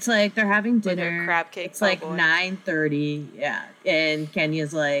it's like they're having dinner. Crab cake. It's like 9:30. Yeah, and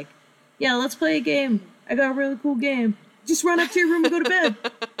Kenya's like, "Yeah, let's play a game. I got a really cool game. Just run up to your room and go to bed."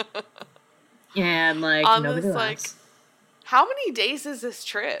 And like nobody laughs. How many days is this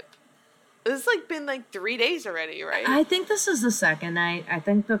trip? This has like been like 3 days already, right? I think this is the second night. I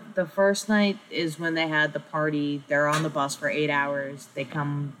think the first night is when they had the party. They're on the bus for 8 hours. They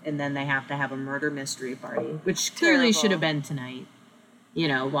come and then they have to have a murder mystery party, which clearly should have been tonight. You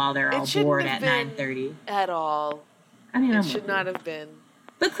know, while they're all bored at 9:30. At all. I mean, it should not have been.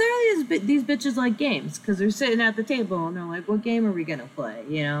 But clearly, these bitches like games because they're sitting at the table and they're like, "What game are we gonna play?"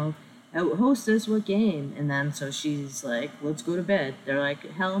 You know, hostess, what game? And then so she's like, "Let's go to bed." They're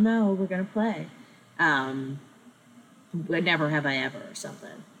like, "Hell no, we're gonna play." Never have I ever or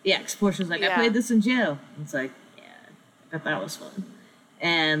something. Yeah, Portia's like, "I played this in jail." It's like, yeah, I bet that was fun.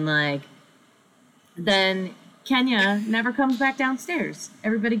 And like, then Kenya never comes back downstairs.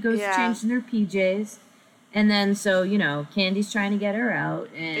 Everybody goes to change in their PJs. And then, so, you know, Candy's trying to get her out.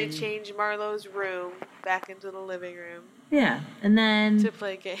 And they change Marlo's room back into the living room. Yeah. And then... to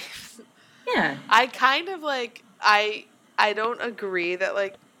play games. Yeah. I kind of, like... I don't agree that,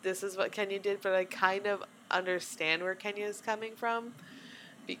 like, this is what Kenya did, but I kind of understand where Kenya's coming from.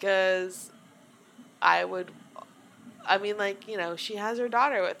 Because I mean, like, you know, she has her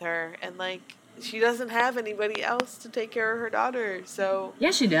daughter with her. And, like, she doesn't have anybody else to take care of her daughter, so...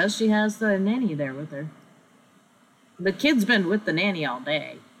 Yeah, she does. She has the nanny there with her. The kid's been with the nanny all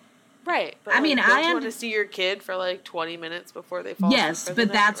day. Right. But I mean, don't you want to see your kid for like 20 minutes before they fall asleep? Yes,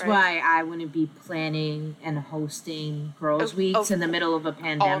 but that's why I wouldn't be planning and hosting Girls' Weeks in the middle of a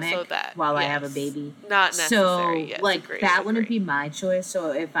pandemic while I have a baby. Not necessary. So, like, that wouldn't be my choice.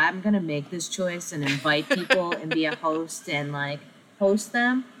 So if I'm going to make this choice and invite people and be a host and, like, host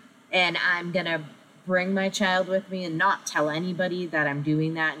them, and I'm going to bring my child with me and not tell anybody that I'm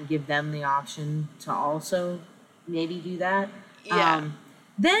doing that and give them the option to also... maybe do that. Yeah.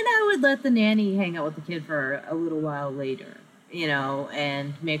 Then I would let the nanny hang out with the kid for a little while later, you know,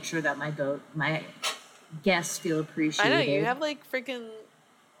 and make sure that my guests feel appreciated. I know, you have like freaking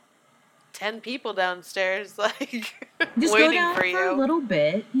 10 people downstairs, like, just waiting go down for you. For a little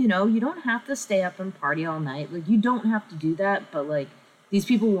bit, you know, you don't have to stay up and party all night. Like, you don't have to do that, but like, these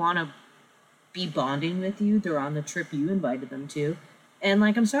people want to be bonding with you. They're on the trip you invited them to. And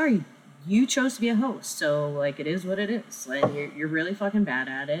like, I'm sorry, you chose to be a host, so like it is what it is. Like you're really fucking bad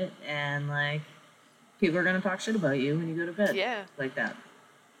at it, and like people are gonna talk shit about you when you go to bed. Yeah, like that.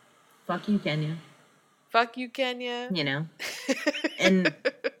 Fuck you, Kenya. Fuck you, Kenya. You know, and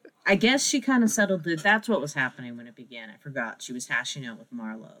I guess she kind of settled it. That's what was happening when it began. I forgot she was hashing out with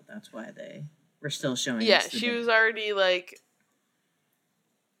Marlo. That's why they were still showing. Yeah, she was already like,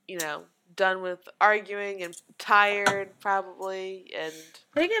 you know, done with arguing and tired probably, and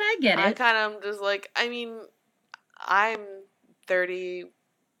I get it. I kind of just like, I mean, I'm 30-ish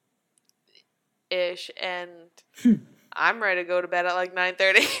and I'm ready to go to bed at like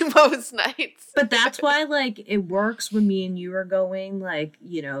 9:30 most nights. But that's why like it works when me and you are going, like,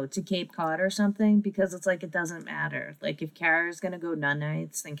 you know, to Cape Cod or something, because it's like it doesn't matter. Like if Kara's gonna go none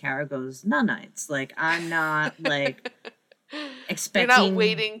nights, then Kara goes none nights. Like I'm not like expecting. You're not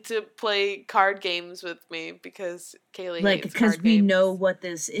waiting to play card games with me because Kaylee like hates because card we games. know what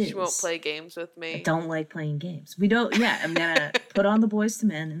this is. She won't play games with me. I don't like playing games. We don't. Yeah, I'm gonna put on the Boys to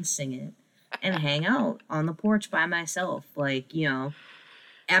Men and sing it and hang out on the porch by myself. Like, you know,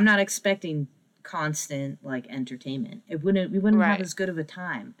 I'm not expecting constant like entertainment. We wouldn't have as good of a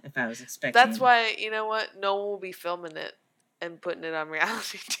time if I was expecting. That's why, you know what? No one will be filming it and putting it on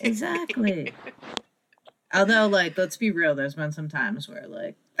reality TV. Exactly. Although, like, let's be real, there's been some times where,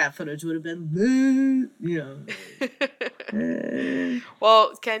 like, that footage would have been, you know.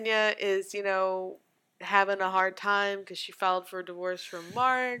 Well, Kenya is, you know, having a hard time because she filed for divorce from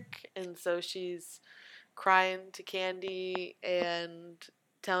Mark, and so she's crying to Candy and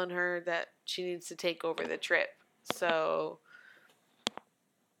telling her that she needs to take over the trip. So...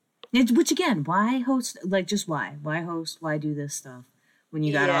 which, again, why host? Like, just why? Why host? Why do this stuff when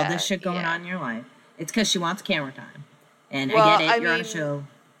you got all this shit going on in your life? It's because she wants camera time. And I get it, you're on a show.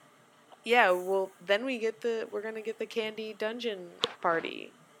 Yeah, well, then we're going to get the Candy Dungeon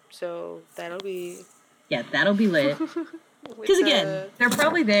party. So that'll be... Yeah, that'll be lit. Because again, they're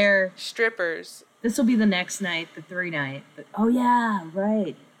probably there. Strippers. This will be the next night, the 3 night. But, oh, yeah,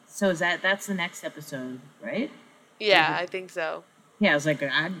 right. So that's the next episode, right? Yeah, I think so. Yeah, I was like,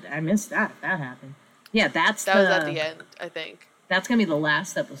 I missed that. That happened. Yeah, that was at the end, I think. That's going to be the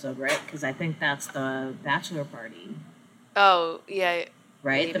last episode, right? Because I think that's the bachelor party. Oh, yeah.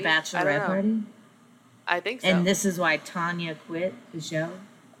 Right? Maybe? The bachelorette party? I think so. And this is why Tanya quit the show?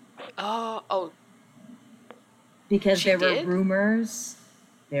 Oh. Because there were rumors.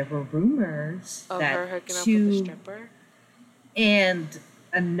 There were rumors of that her hooking up with a stripper? And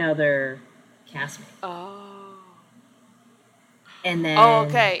another castmate. Oh. And then Oh,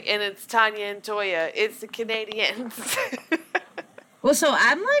 okay. And it's Tanya and Toya. It's the Canadians. well, so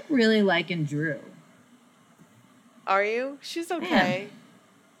I'm like really liking Drew. Are you? She's okay.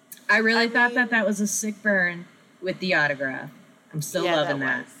 I really thought that was a sick burn with the autograph. I'm still loving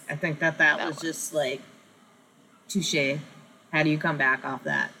that. I think that was just like touche. How do you come back off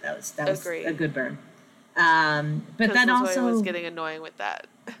that? That was a good burn. But then also was getting annoying with that.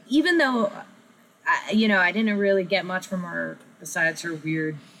 Even though, I didn't really get much from her besides her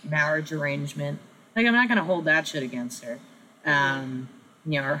weird marriage arrangement. Like, I'm not gonna hold that shit against her.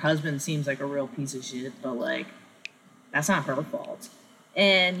 Her husband seems like a real piece of shit, but like, that's not her fault.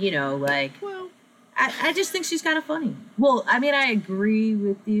 And well, I just think she's kind of funny. Well, I mean, I agree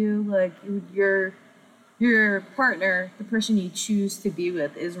with you. Like, your partner, the person you choose to be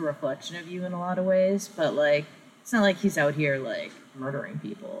with, is a reflection of you in a lot of ways. But like, it's not like he's out here like murdering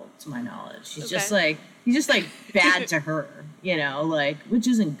people, to my knowledge. He's just like bad to her, which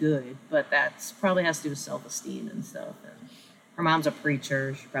isn't good. But that's probably has to do with self-esteem and stuff. And her mom's a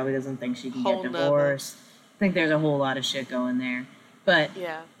preacher. She probably doesn't think she can get divorced. I think there's a whole lot of shit going there. But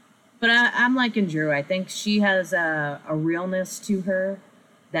yeah. But I'm liking Drew. I think she has a realness to her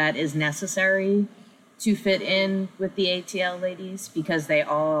that is necessary to fit in with the ATL ladies, because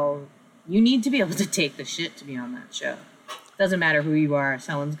you need to be able to take the shit to be on that show. Doesn't matter who you are,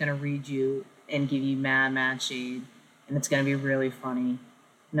 someone's going to read you and give you mad shade, and it's going to be really funny.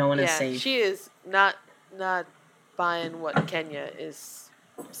 No one is safe. She is not buying what Kenya is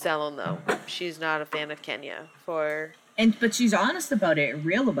selling, though. She's not a fan of Kenya but she's honest about it,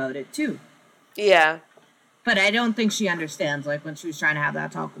 real about it too. Yeah. But I don't think she understands, like, when she was trying to have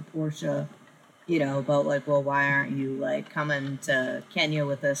that talk with Portia, about like, well, why aren't you like coming to Kenya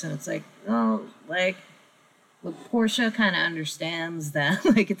with us? And it's like, oh, like, look, Portia kind of understands that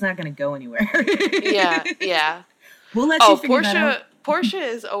like it's not going to go anywhere. Yeah. We'll let you figure that out. Portia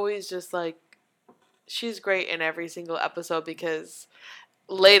is always just like, she's great in every single episode, because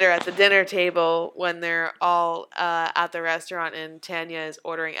later at the dinner table, when they're all at the restaurant and Tanya is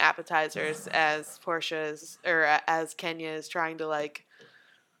ordering appetizers as as Kenya is trying to like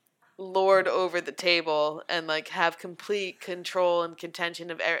lord over the table and like have complete control and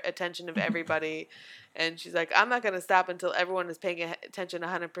attention of everybody, and she's like, I'm not going to stop until everyone is paying attention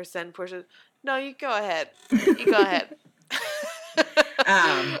 100%. Portia, no, you go ahead.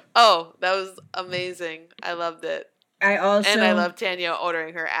 Oh, that was amazing. I loved it. I love Tanya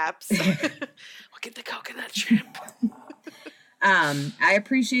ordering her apps. We'll get the coconut shrimp. I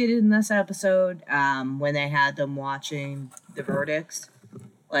appreciated in this episode when they had them watching the verdicts.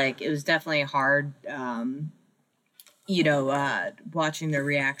 Like, it was definitely hard, watching their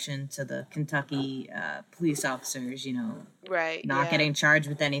reaction to the Kentucky police officers, right, not getting charged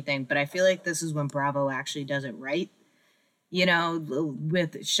with anything. But I feel like this is when Bravo actually does it right.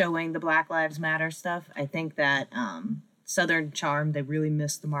 With showing the Black Lives Matter stuff. I think that Southern Charm, they really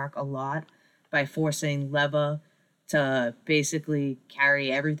missed the mark a lot by forcing Leva to basically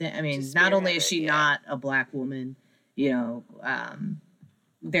carry everything. I mean, not only is she not a Black woman, it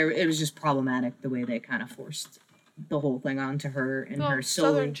was just problematic the way they kind of forced the whole thing onto her and her solely.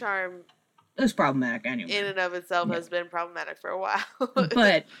 Southern Charm, it was problematic anyway. in and of itself has been problematic for a while.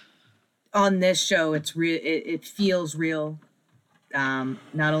 But on this show, it's real. It feels real,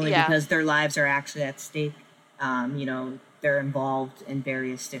 not only because their lives are actually at stake. They're involved in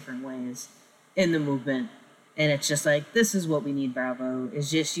various different ways in the movement, and it's just like, this is what we need. Bravo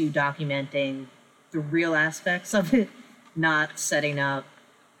is just you documenting the real aspects of it, not setting up,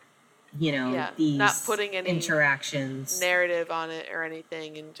 these not putting any interactions, narrative on it or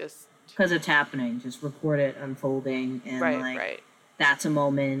anything, and just because it's happening, just record it unfolding, and right. That's a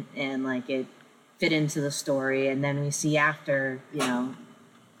moment, and like it fit into the story, and then we see after, them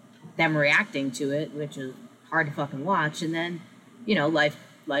reacting to it, which is hard to fucking watch, and then, life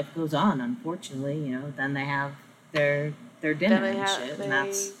goes on, unfortunately, then they have their dinner and shit, and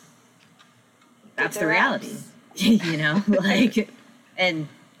that's the reality. And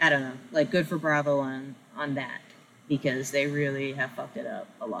I don't know, like, good for Bravo on that, because they really have fucked it up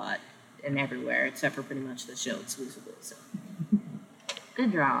a lot and everywhere, except for pretty much the show exclusively, so.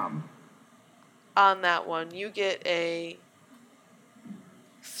 Good job. On that one, you get a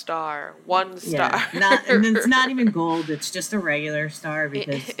star. 1 star. And it's not even gold. It's just a regular star,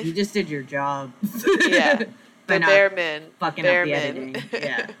 because you just did your job. Yeah. The Bearman. Fucking up the editing.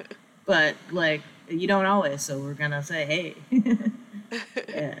 Yeah. But, like, you don't always, so we're gonna say, hey.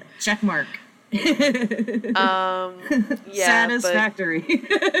 Yeah. Check mark. Satisfactory.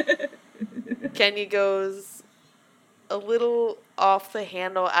 Kenya goes a little off the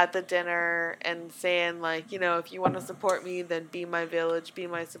handle at the dinner and saying, like, you know, if you want to support me, then be my village, be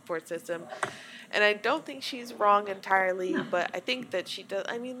my support system. And I don't think she's wrong entirely, but I think that she does.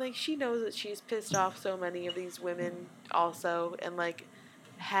 I mean, like, she knows that she's pissed off so many of these women also, and, like,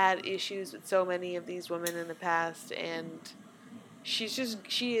 had issues with so many of these women in the past, and she's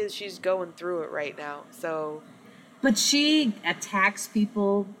going through it right now. So, but she attacks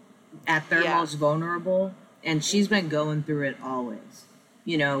people at their most vulnerable, and she's been going through it always.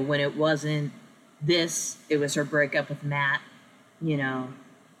 You know, when it wasn't this, it was her breakup with Matt, you know,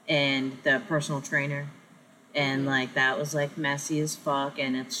 and the personal trainer. And, like, that was, like, messy as fuck.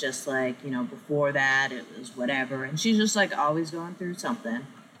 And it's just, like, you know, before that, it was whatever. And she's just, like, always going through something.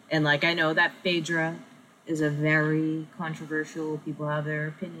 And, like, I know that Phaedra is a very controversial, people have their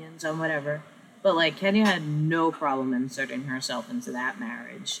opinions on whatever. But, like, Kenya had no problem inserting herself into that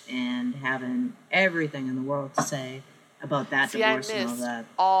marriage and having everything in the world to say about that divorce and all that.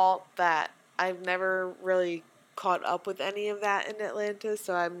 All that. I've never really caught up with any of that in Atlanta,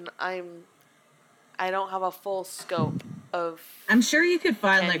 so I don't have a full scope of. I'm sure you could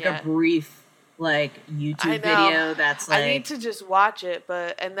find Kenya. Like a brief, like, YouTube video that's like. I need to just watch it,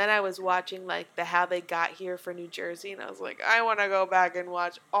 and then I was watching like the how they got here for New Jersey, and I was like, I want to go back and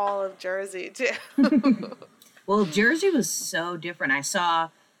watch all of Jersey too. Well, Jersey was so different. I saw.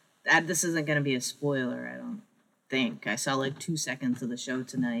 This isn't going to be a spoiler, I don't think. I saw like 2 seconds of the show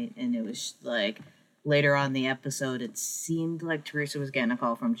tonight, and it was like later on in the episode, it seemed like Teresa was getting a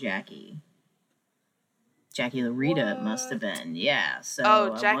call from Jackie. Jackie Loretta, it must have been. Yeah.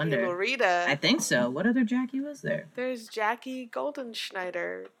 So Jackie Loretta. I think so. What other Jackie was there? There's Jackie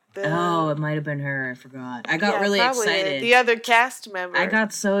Goldenschneider. It might have been her. I forgot. I got really excited. The other cast member. I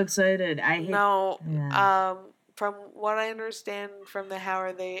got so excited. From what I understand from the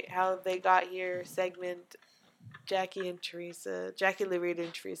how they got here segment, Jackie Loretta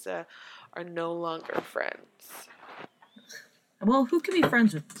and Teresa are no longer friends. Well, who can be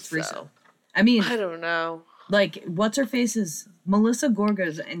friends with Teresa? So. I mean, I don't know. Like, what's her face's Melissa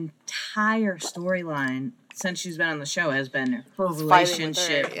Gorga's entire storyline since she's been on the show has been her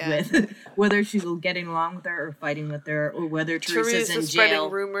relationship with whether she's getting along with her or fighting with her, or whether Teresa's in jail. Spreading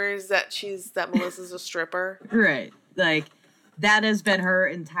rumors that Melissa's a stripper. Right, like that has been her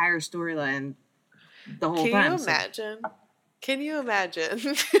entire storyline the whole time. Can you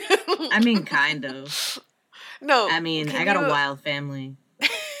imagine? I mean, kind of. No, I mean, I got a wild family.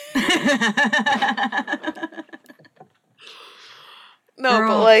 No, girl,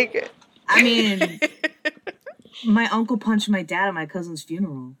 but like, I mean, my uncle punched my dad at my cousin's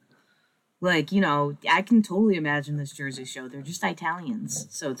funeral. Like, you know, I can totally imagine this Jersey show. They're just Italians,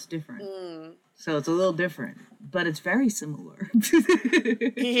 so it's different. So it's a little different, but it's very similar.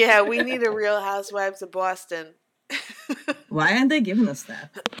 Yeah, we need a Real Housewives of Boston. Why aren't they giving us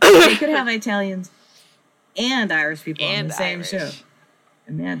that? They could have Italians and Irish people on the same show.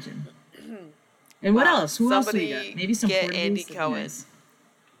 Imagine. And what else? Who else do we got? Maybe some get Andy Cohen.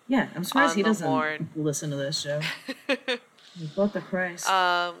 Yeah, I'm surprised he doesn't listen to this show. What the Christ?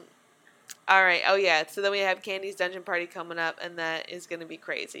 All right. Oh yeah. So then we have Candy's Dungeon Party coming up, and that is going to be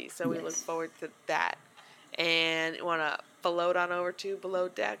crazy. So we look forward to that. And you want to float on over to Below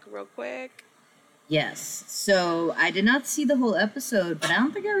Deck real quick? Yes. So I did not see the whole episode, but I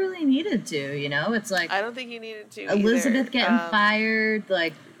don't think I really needed to. You know, it's like I don't think you needed to. Elizabeth getting fired.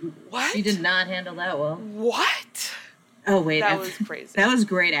 Like, what? She did not handle that well. What? Oh wait, that was crazy. That was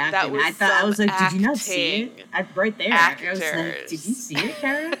great acting. I was like, did you not see it? Right there. Actors. I was like, did you see it,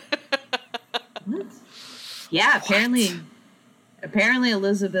 Kara? What? Yeah, apparently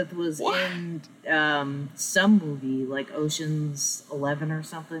Elizabeth was in some movie like Ocean's 11 or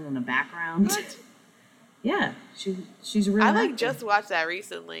something in the background. What? Yeah, she's a real actor. Just watched that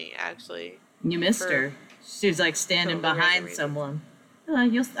recently, actually. You missed her. She's like standing behind someone.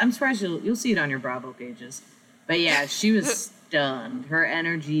 I'm surprised you'll see it on your Bravo pages. But yeah, she was stunned. Her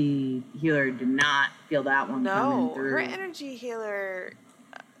energy healer did not feel that one coming through. Her energy healer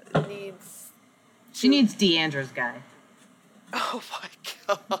needs... She needs Deandra's guy. Oh my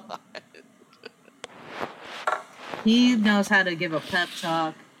god. He knows how to give a pep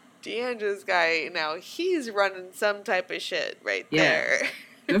talk. Deandra's guy, now he's running some type of shit there.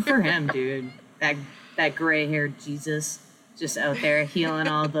 Good for him, dude. That gray-haired Jesus just out there healing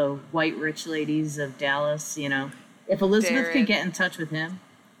all the white rich ladies of Dallas, you know. If Elizabeth could get in touch with him,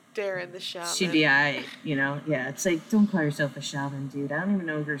 Darren the shaman, she'd be alright, you know. Yeah, it's like, don't call yourself a shaman, dude. I don't even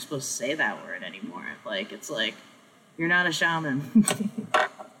know if you're supposed to say that word anymore. Like, it's like, you're not a shaman.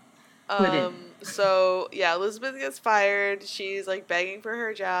 So yeah, Elizabeth gets fired. She's like begging for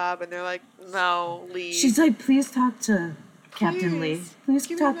her job, and they're like, "No, leave." She's like, "Please talk to Captain Lee. Please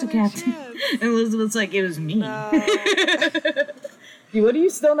give talk me to another Captain. chance. And Elizabeth's like, it was me. No. What are you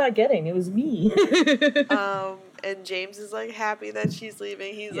still not getting? It was me. And James is like happy that she's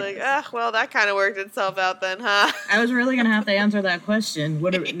leaving. He's Yes. like, well, that kind of worked itself out then, huh? I was really gonna have to answer that question.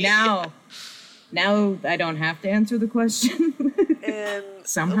 Now I don't have to answer the question. And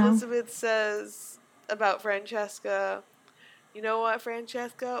Somehow. Elizabeth says about Francesca, you know what,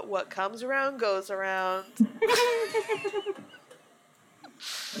 Francesca? What comes around goes around.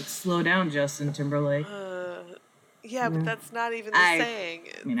 Like, slow down, Justin Timberlake. Yeah, but that's not even the saying.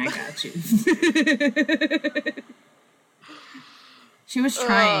 I mean, I got you. She was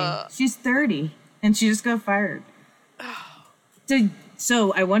trying. She's 30, and she just got fired.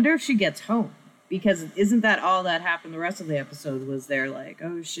 So I wonder if she gets home. Because isn't that all that happened the rest of the episode was they're like,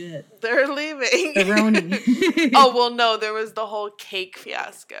 oh, shit. They're leaving. The Roni. Oh, well, no, there was the whole cake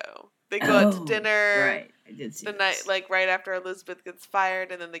fiasco. They go out to dinner. Right. I did see the this. night, like right after Elizabeth gets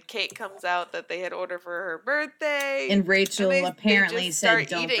fired, and then the cake comes out that they had ordered for her birthday. And Rachel and apparently just said, start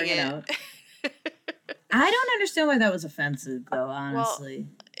don't eating bring it out. I don't understand why that was offensive, though, honestly.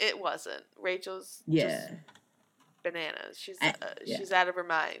 Well, it wasn't. Rachel's just bananas. She's out of her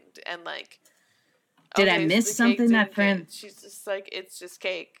mind. And like, did I miss something that friend? She's just like, it's just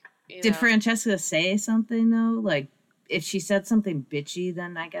cake. Did Francesca say something, though? Like, if she said something bitchy,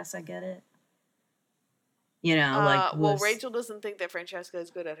 then I guess I get it. You know, well, Rachel doesn't think that Francesca is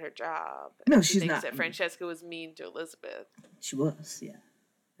good at her job. No, she she's thinks not. That Francesca was mean to Elizabeth. She was, yeah.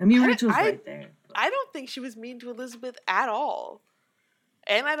 I mean, Rachel's right there. But. I don't think she was mean to Elizabeth at all.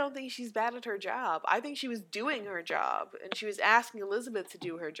 And I don't think she's bad at her job. I think she was doing her job, and she was asking Elizabeth to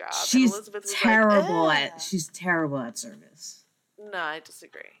do her job. She's and Elizabeth was terrible She's terrible at service. No, I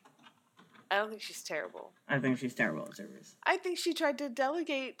disagree. I don't think she's terrible. I think she's terrible at service. I think she tried to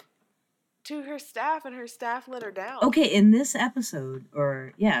delegate to her staff, and her staff let her down. Okay, in this episode,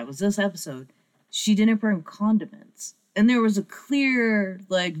 it was this episode, she didn't bring condiments. And there was a clear,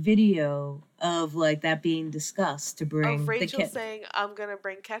 video of, that being discussed to bring Rachel saying, I'm going to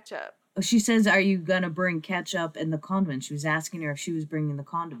bring ketchup. Oh, she says, are you going to bring ketchup and the condiments? She was asking her if she was bringing the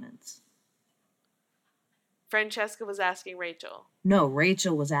condiments. Francesca was asking Rachel. No,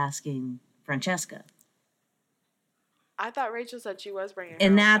 Rachel was asking Francesca. I thought Rachel said she was bringing her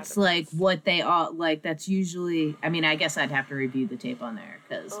and that's condiments. what they all that's usually. I mean, I guess I'd have to review the tape on there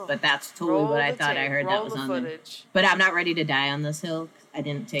but that's totally what I thought. I heard that was on footage. there. But I'm not ready to die on this hill. I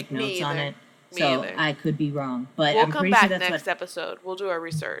didn't take notes on it, so I could be wrong. But we'll I'm come pretty back sure that's next episode. We'll do our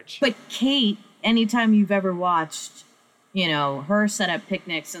research. But Kate, anytime you've ever watched, her set up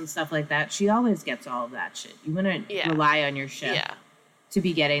picnics and stuff like that, she always gets all of that shit. You wouldn't rely on your chef. To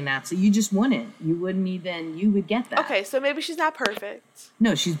be getting that, so you just wouldn't. You would get that. Okay, so maybe she's not perfect.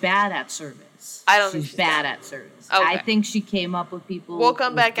 No, she's bad at service. I don't think she's bad at service. Okay. I think she came up with people. We'll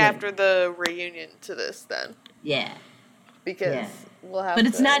come back after the reunion to this then. Yeah. Because we'll have But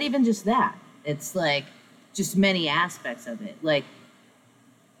it's not even just that. It's just many aspects of it.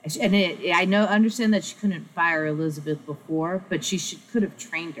 And understand that she couldn't fire Elizabeth before, but she could have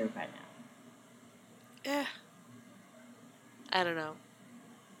trained her by now. I don't know.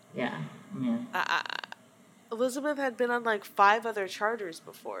 Yeah. Elizabeth had been on 5 other charters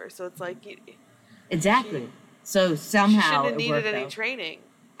before, so it's exactly. So somehow she shouldn't have needed any out. training.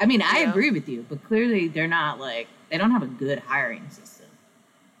 I mean, I agree with you, but clearly they're not they don't have a good hiring system.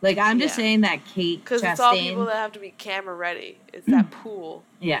 I'm just saying that Kate because it's all people that have to be camera ready. It's that pool.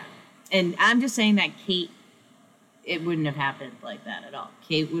 Yeah, and I'm just saying that Kate, it wouldn't have happened like that at all.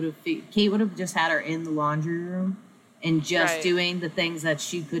 Kate would have just had her in the laundry room. And just doing the things that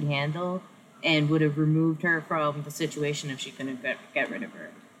she could handle and would have removed her from the situation if she couldn't get rid of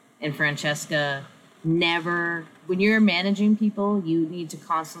her. And Francesca never... When you're managing people, you need to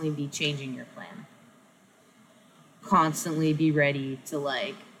constantly be changing your plan. Constantly be ready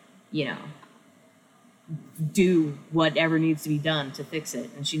to, do whatever needs to be done to fix it.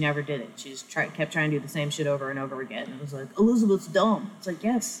 And she never did it. She just kept trying to do the same shit over and over again. And it was Elizabeth's dumb. It's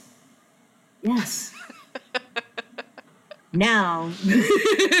yes. Yes. Now,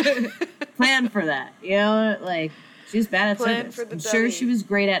 plan for that. She's bad at service. I'm sure she was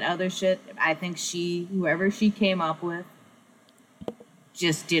great at other shit. I think whoever she came up with,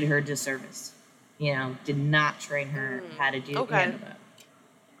 just did her disservice. Did not train her how to handle that.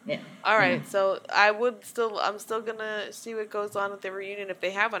 Yeah. All right. So I'm still gonna see what goes on at the reunion if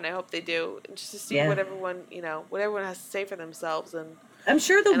they have one. I hope they do, just to see what everyone has to say for themselves. And I'm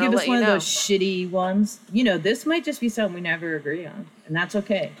sure they'll give us one of those shitty ones. This might just be something we never agree on, and that's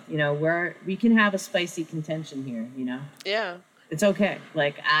okay. We can have a spicy contention here. Yeah. It's okay.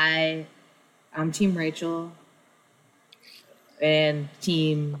 I'm Team Rachel. and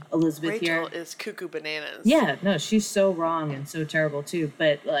Team Elizabeth Rachel here. is cuckoo bananas. Yeah, no, she's so wrong and so terrible too.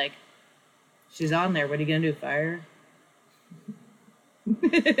 But like, she's on there. What are you gonna do? Fire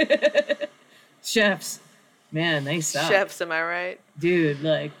her? Chefs, man, they suck. Chefs, am I right? Dude,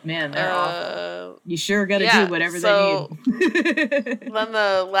 like, man, they're awful. You sure gotta do whatever they need. Then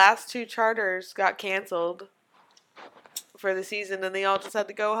the last 2 charters got canceled for the season, and they all just had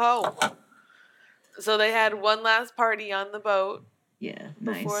to go home. So they had one last party on the boat. Yeah,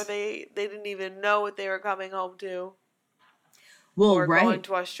 before nice. they didn't even know what they were coming home to. Well, or right. going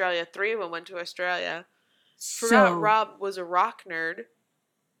to Australia. 3 of them went to Australia. Forgot Rob was a rock nerd.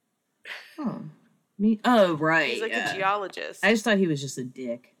 Oh, right. He's like a geologist. I just thought he was just a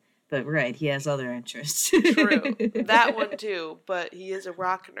dick. But right, he has other interests. True. That one too, but he is a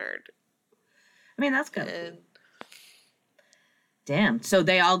rock nerd. I mean, that's kind of cool. Damn. So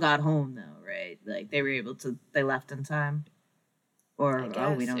they all got home though, right? Like they were able to, they left in time? Or, I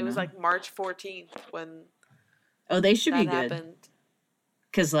guess. We don't know. It was like March 14th when they should be that good. happened.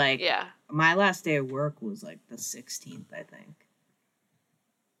 Because like, yeah. My last day of work was like the 16th, I think.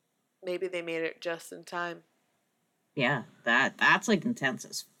 Maybe they made it just in time. Yeah, that's like intense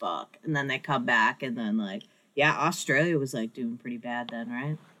as fuck. And then they come back and then like, yeah, Australia was like doing pretty bad then,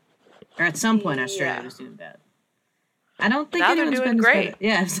 right? Or at some point Australia was doing bad. I don't think anyone's been great. As bad.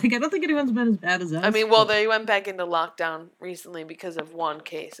 Yeah, it's like I don't think anyone's been as bad as us. I mean, well, they went back into lockdown recently because of 1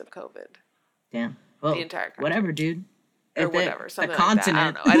 case of COVID. Damn. Well, the entire country. Whatever, dude. Or whatever. Something the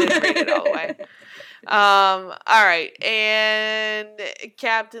continent. Like that. I don't know. I didn't read it all the way. All right. And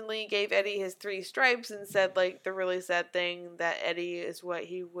Captain Lee gave Eddie his 3 stripes and said, like, the really sad thing that Eddie is what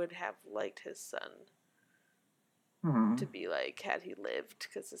he would have liked his son to be like had he lived,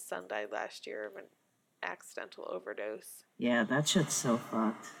 because his son died last year of an accidental overdose. Yeah, that shit's so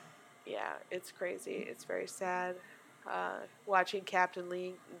fucked. Yeah, it's crazy. It's very sad. Watching Captain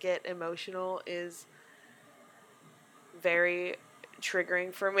Lee get emotional is very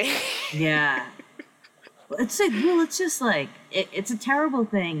triggering for me. Yeah. It's like, well, it's just like, it's a terrible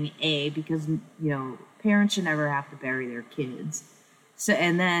thing, because, parents should never have to bury their kids. So,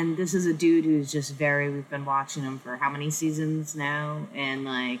 and then this is a dude who's just we've been watching him for how many seasons now? And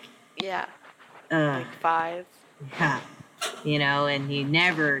like, yeah. Like 5. Yeah. And he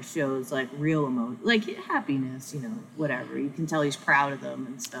never shows like real emotion, like happiness, whatever. You can tell he's proud of them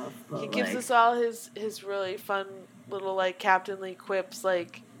and stuff. But he gives us all his really fun little like Captain Lee quips,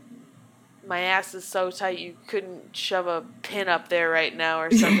 like, my ass is so tight you couldn't shove a pin up there right now or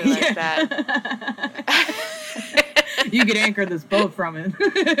something like that. You could anchor this boat from it.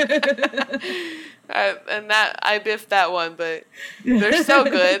 And that I biffed that one, but they're so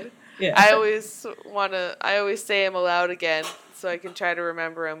good. Yeah. I always say them aloud again so I can try to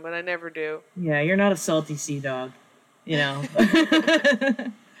remember them, but I never do. Yeah, you're not a salty sea dog,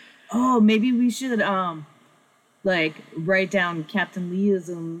 Oh, maybe we should like write down Captain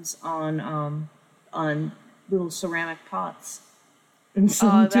Lee-isms on little ceramic pots and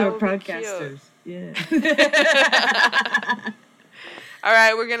send them to our podcasters. Yeah. All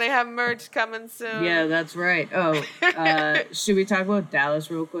right, we're gonna have merch coming soon. Yeah, that's right. Oh, should we talk about Dallas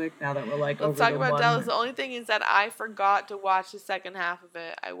real quick now that we're like Let's talk about Dallas. The only thing is that I forgot to watch the second half of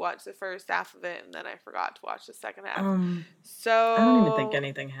it. I watched the first half of it and then I forgot to watch the second half. So I don't even think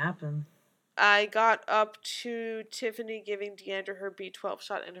anything happened. I got up to Tiffany giving Deandra her B12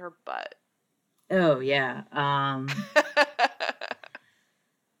 shot in her butt. Oh yeah.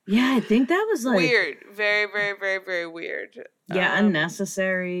 Yeah, I think that was like weird. Very, very, very, very weird. Yeah,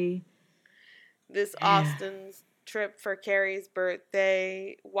 unnecessary. This Austin's trip for Carrie's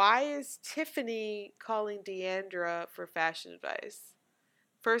birthday. Why is Tiffany calling Deandra for fashion advice?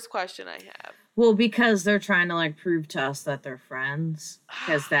 First question I have. Well, because they're trying to like prove to us that they're friends.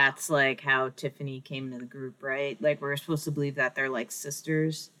 Because that's like how Tiffany came into the group, right? Like we're supposed to believe that they're like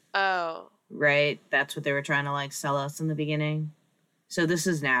sisters. Oh. Right? That's what they were trying to like sell us in the beginning. So this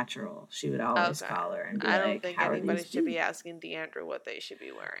is natural. She would always call her and be like, I don't think anybody should be asking Deandra what they should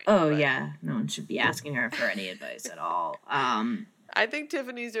be wearing. Oh, yeah. No one should be asking her for any advice at all. I think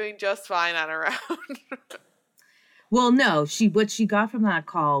Tiffany's doing just fine on her own. Well, no. What she got from that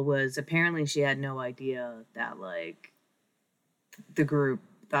call was apparently she had no idea that, like, the group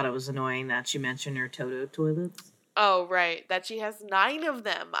thought it was annoying that she mentioned her Toto toilets. Oh, right. That she has 9 of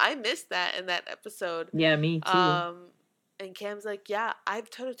them. I missed that in that episode. Yeah, me too. And Cam's like, yeah, I have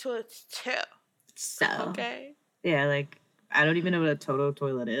Toto toilets too. So okay. Yeah, like I don't even know what a Toto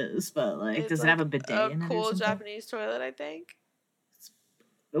toilet is, but like, does it have a bidet in it? A cool Japanese toilet, I think.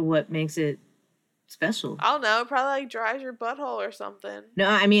 What makes it special? I don't know. It probably like dries your butthole or something. No,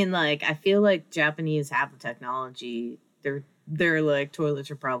 I mean like I feel like Japanese have the technology. They're their like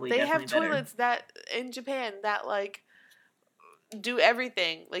toilets are probably They definitely have better. toilets that in Japan that like do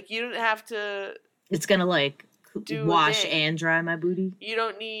everything. Like you don't have to It's gonna like do a wash thing. and dry my booty. You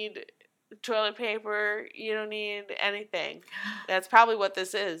don't need toilet paper. You don't need anything. That's probably what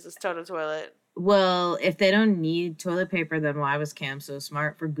this is. This Toto toilet. Well, if they don't need toilet paper, then why was Cam so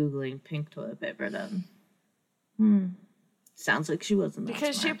smart for Googling pink toilet paper then? Sounds like she wasn't that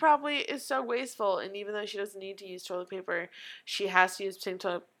Because smart. she probably is so wasteful, and even though she doesn't need to use toilet paper, she has to use pink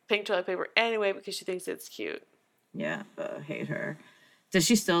toilet paper anyway because she thinks it's cute. Yeah, hate her. Does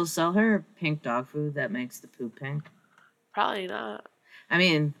she still sell her pink dog food that makes the poop pink? Probably not. I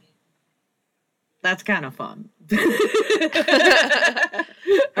mean, that's kind of fun.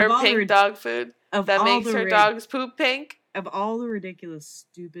 Her pink dog food that makes her dog's poop pink. Of all the ridiculous,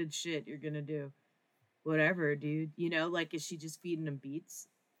 stupid shit you're gonna do, whatever, dude. You know, like, is she just feeding them beets?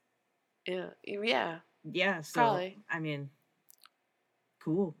 Yeah. Yeah. So Probably. I mean,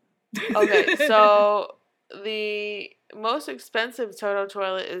 cool. Okay, so the most expensive Toto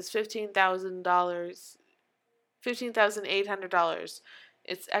toilet is $15,800.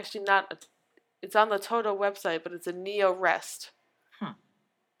 It's actually not. It's on the Toto website, but it's a Neo Rest. Huh.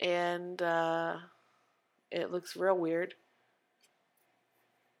 And it looks real weird.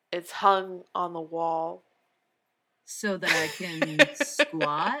 It's hung on the wall. So that I can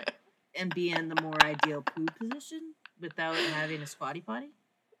squat and be in the more ideal poo position without having a squatty potty?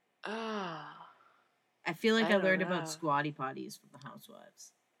 Ah. I feel like I don't learned know. about squatty potties from the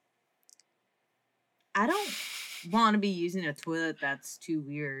housewives. I don't want to be using a toilet that's too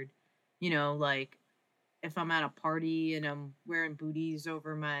weird. You know, like if I'm at a party and I'm wearing booties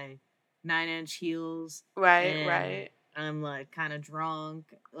over my 9-inch heels. Right. I'm like kind of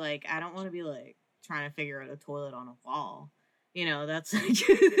drunk. Like, I don't want to be like trying to figure out a toilet on a wall. You know, that's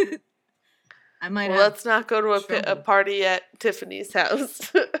like I might Well, have let's not go to a trouble. party at Tiffany's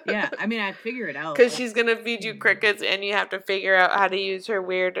house. Yeah, I mean, I'd figure it out. Because she's going to feed you crickets and you have to figure out how to use her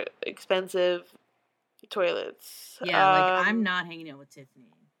weird, expensive toilets. Yeah, like, I'm not hanging out with Tiffany.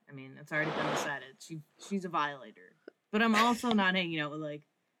 I mean, it's already been decided. She's a violator. But I'm also not hanging out with, like,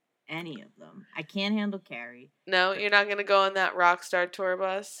 any of them. I can't handle Carrie. No, you're not going to go on that Rockstar tour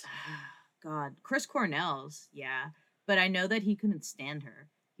bus? God. Chris Cornell's, yeah. But I know that he couldn't stand her.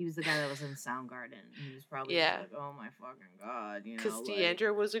 He was the guy that was in Soundgarden. He was probably just like, oh my fucking God. You know, Because like,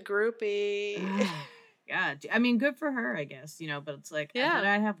 Deandra was a groupie. Yeah, I mean, good for her, I guess, you know, but it's like, Yeah.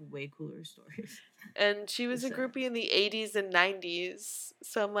 I have way cooler stories. And she was a So- groupie in the 80s and 90s.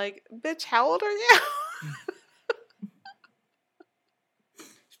 So I'm like, bitch, how old are you?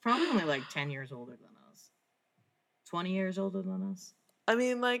 She's probably only like 10 years older than us. 20 years older than us. I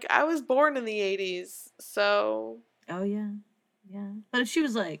mean, like, I was born in the 80s, so... Oh, yeah. Yeah. But if she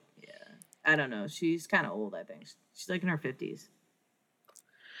was like, yeah, I don't know. She's kind of old, I think. She's like in her 50s.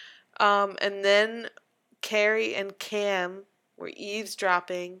 And then Carrie and Cam were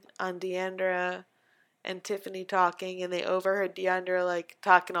eavesdropping on Deandra and Tiffany talking, and they overheard Deandra, like,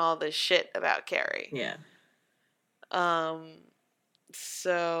 talking all this shit about Carrie. Yeah.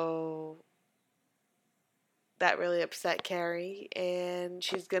 So that really upset Carrie, and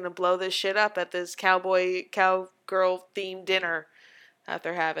she's gonna blow this shit up at this cowgirl themed dinner that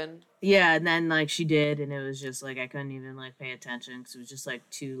they're having. Yeah, and then, like, she did, and it was just, like, I couldn't even, like, pay attention, because it was just, like,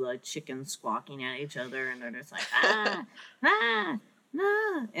 two, like, chickens squawking at each other, and they're just like,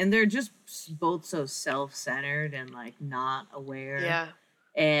 and they're just both so self-centered and, like, not aware. Yeah.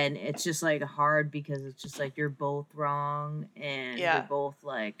 And it's just, like, hard, because it's just, like, you're both wrong, and you're both,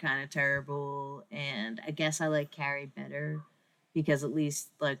 like, kind of terrible, and I guess I like Carrie better, because at least,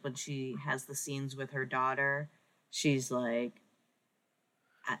 like, when she has the scenes with her daughter, she's, like,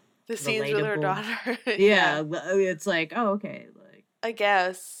 The scenes with her relatable. daughter. Yeah, it's like, oh, okay, like, I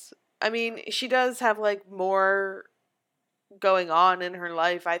guess. I mean, she does have, like, more going on in her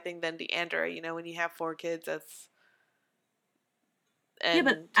life, I think, than Deandra. You know, when you have 4 kids, that's... yeah,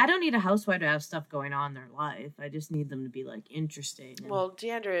 but I don't need a housewife to have stuff going on in their life. I just need them to be, like, interesting. And... Well,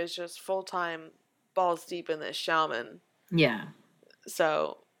 Deandra is just full-time balls deep in this shaman. Yeah.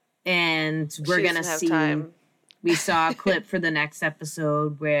 So... And we're going to see... time. We saw a clip for the next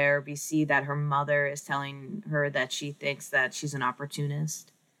episode where we see that her mother is telling her that she thinks that she's an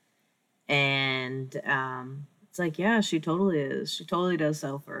opportunist. And it's like, yeah, she totally is. She totally does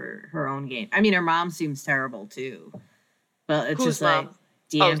sell for her own gain. I mean, her mom seems terrible, too. But it's Who's just mom? like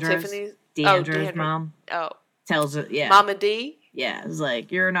Deandra's, Tiffany's? Deandra's mom tells her, yeah. Mama D? Yeah, it's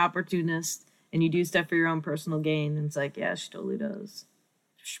like, you're an opportunist and you do stuff for your own personal gain. And it's like, yeah, she totally does.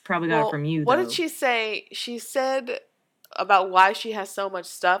 She probably got it from you, What though. did she say? She said, about why she has so much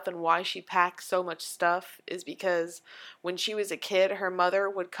stuff and why she packs so much stuff is because when she was a kid, her mother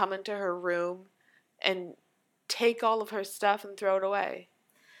would come into her room and take all of her stuff and throw it away.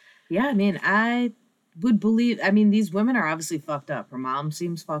 Yeah, I mean, I would believe. I mean, these women are obviously fucked up. Her mom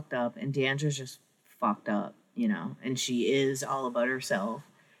seems fucked up, and Deandra's just fucked up, you know, and she is all about herself.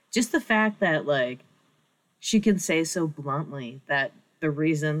 Just the fact that, like, she can say so bluntly that the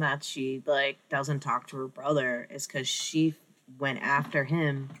reason that she, like, doesn't talk to her brother is because she went after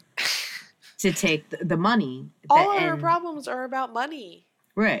him to take the money. All of her problems are about money.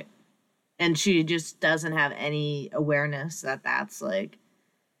 Right. And she just doesn't have any awareness that that's, like,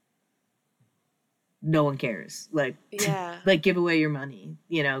 no one cares. Like, yeah. Like, give away your money.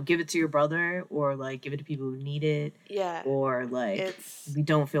 You know, give it to your brother, or, like, give it to people who need it. Yeah. Or, like, we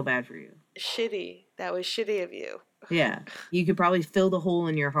don't feel bad for you. Shitty. That was shitty of you. Yeah. You could probably fill the hole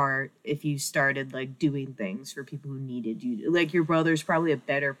in your heart if you started, like, doing things for people who needed you. Like, your brother's probably a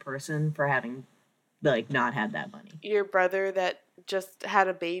better person for having, like, not had that money. Your brother that just had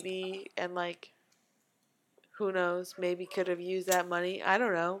a baby and, like, who knows, maybe could have used that money. I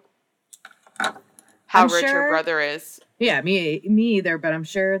don't know how rich her brother is. Yeah, me either, but I'm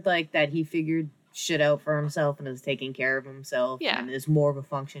sure, like, that he figured shit out for himself and is taking care of himself and is more of a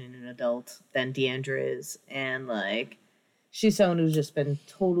functioning adult than Deandra is. And, like, she's someone who's just been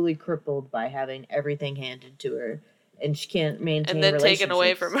totally crippled by having everything handed to her, and she can't maintain and then taken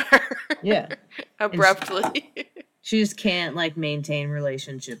away from her. Yeah. Abruptly. She just can't, like, maintain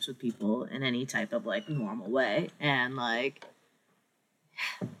relationships with people in any type of, like, normal way. And, like,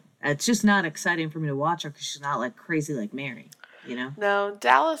 it's just not exciting for me to watch her because she's not, like, crazy like Mary, you know? No,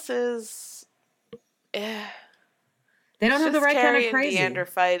 Dallas is... They don't have the right kind of crazy. Deandra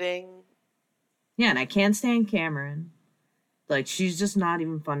fighting. Yeah, and I can't stand Cameron. Like, she's just not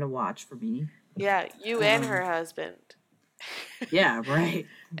even fun to watch for me. Yeah, you and her husband. Yeah, right.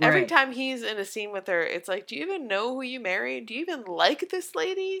 Every time he's in a scene with her, it's like, do you even know who you married? Do you even like this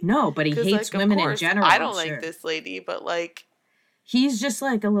lady? No, but he hates, like, women in general. I don't like this lady, but, like... He's just,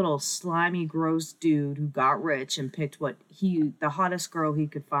 like, a little slimy, gross dude who got rich and picked the hottest girl he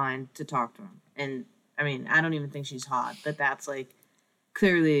could find to talk to him. And, I mean, I don't even think she's hot, but that's, like,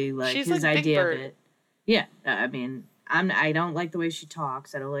 clearly, like, she's his idea of it. Yeah, I mean, I don't like the way she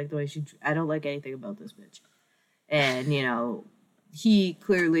talks. I don't like the way I don't like anything about this bitch. And, you know, he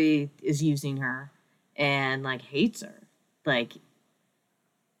clearly is using her and, like, hates her. Like,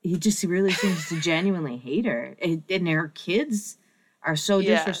 he just really seems to genuinely hate her. And her kids are so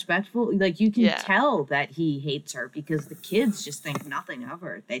disrespectful. Like, you can tell that he hates her because the kids just think nothing of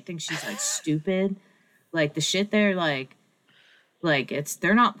her. They think she's, like, stupid. Like, the shit they're, like,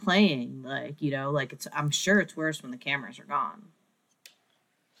 they're not playing. Like, you know, like, I'm sure it's worse when the cameras are gone.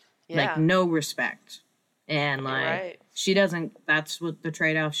 Yeah. Like, no respect. And, like, she doesn't, that's what the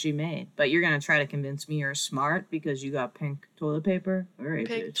trade-off she made. But you're going to try to convince me you're smart because you got pink toilet paper? All right,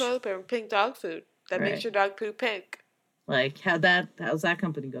 pink toilet paper, pink dog food. That makes your dog poop pink. Like, how's that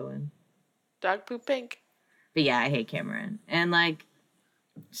company going? Dog poop pink. But yeah, I hate Cameron. And, like,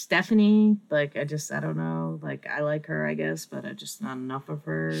 Stephanie, like, I don't know. Like, I like her, I guess, but I just not enough of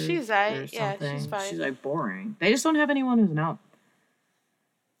her. She's yeah, she's fine. She's, like, boring. They just don't have anyone who's not.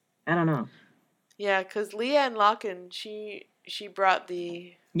 I don't know. Yeah, because Leanne Locken, she brought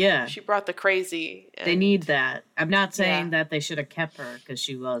the... Yeah. She brought the crazy. They need that. I'm not saying that they should have kept her because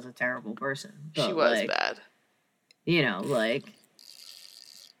she was a terrible person. But, she was, like, bad. You know, like...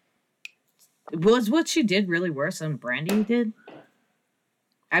 Was what she did really worse than Brandy did?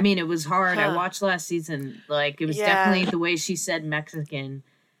 I mean, it was hard. I watched last season. Like, it was definitely the way she said Mexican.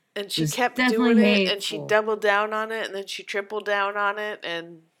 And she kept doing it, and she doubled down on it, and then she tripled down on it,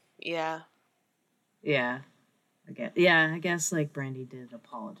 and yeah. Yeah. I guess, like, Brandy did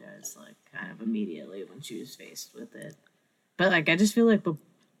apologize, like, kind of immediately when she was faced with it. But, like, I just feel like what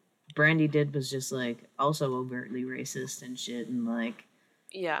Brandy did was just, like, also overtly racist and shit, and, like...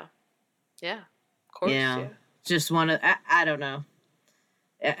 Yeah. Yeah. Of course, yeah. Just want to... I don't know.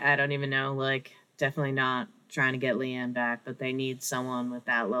 I don't even know, like, definitely not trying to get Leanne back, but they need someone with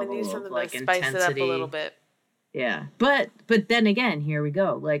that level of, like, intensity. Spice it up a little bit. Yeah. But then again, here we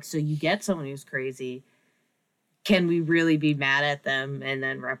go. Like, so you get someone who's crazy. Can we really be mad at them and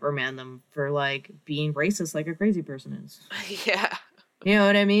then reprimand them for, like, being racist like a crazy person is? Yeah. You know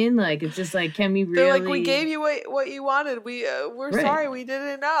what I mean? Like, it's just like, can we really... They're like, we gave you what you wanted. We're sorry, we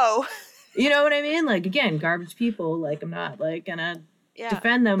didn't know. You know what I mean? Like, again, garbage people. Like, I'm not, like, gonna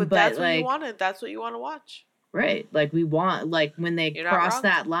defend them, but that's like, what you wanted. That's what you want to watch. Right. Like, we want, like, when they cross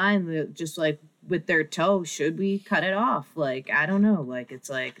that line, just, like, with their toe, should we cut it off? Like, I don't know. Like,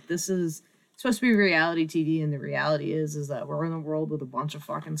 it's like, it's supposed to be reality TV, and the reality is that we're in a world with a bunch of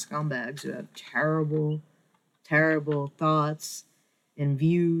fucking scumbags who have terrible, terrible thoughts and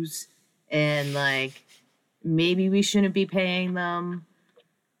views, and like maybe we shouldn't be paying them,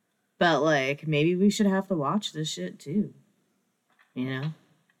 but like maybe we should have to watch this shit too. You know?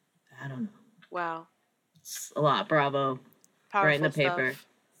 I don't know. Wow. It's a lot, Bravo. Powerful Right in the paper.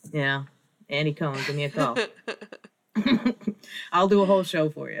 stuff. Yeah. Andy Cohen, give me a call. I'll do a whole show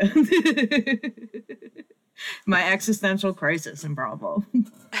for you. My existential crisis in Bravo.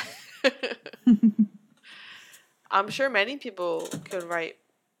 I'm sure many people could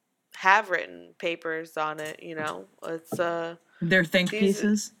have written papers on it, you know. It's Their think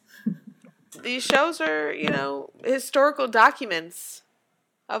pieces. These shows are, you know, historical documents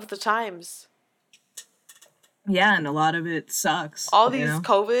of the times. Yeah, and a lot of it sucks. All these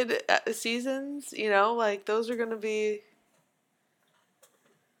COVID seasons, you know, like those are going to be,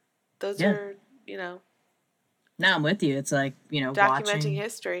 are, you know. No, I'm with you. It's like, you know, documenting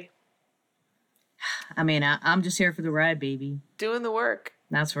history. I mean, I'm just here for the ride, baby. Doing the work.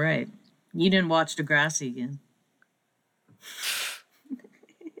 That's right. You didn't watch Degrassi again.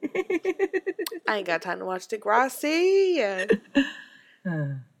 I ain't got time to watch Degrassi.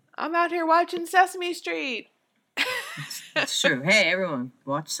 I'm out here watching Sesame Street. That's true. Hey, everyone,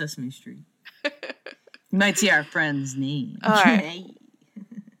 watch Sesame Street. You might see our friend's name. All right.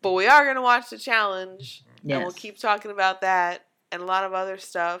 But we are going to watch the challenge. Yes. And we'll keep talking about that and a lot of other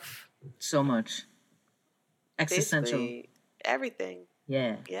stuff. So much. Existential. Basically, everything.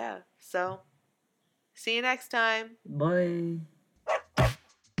 Yeah. Yeah. So, see you next time. Bye.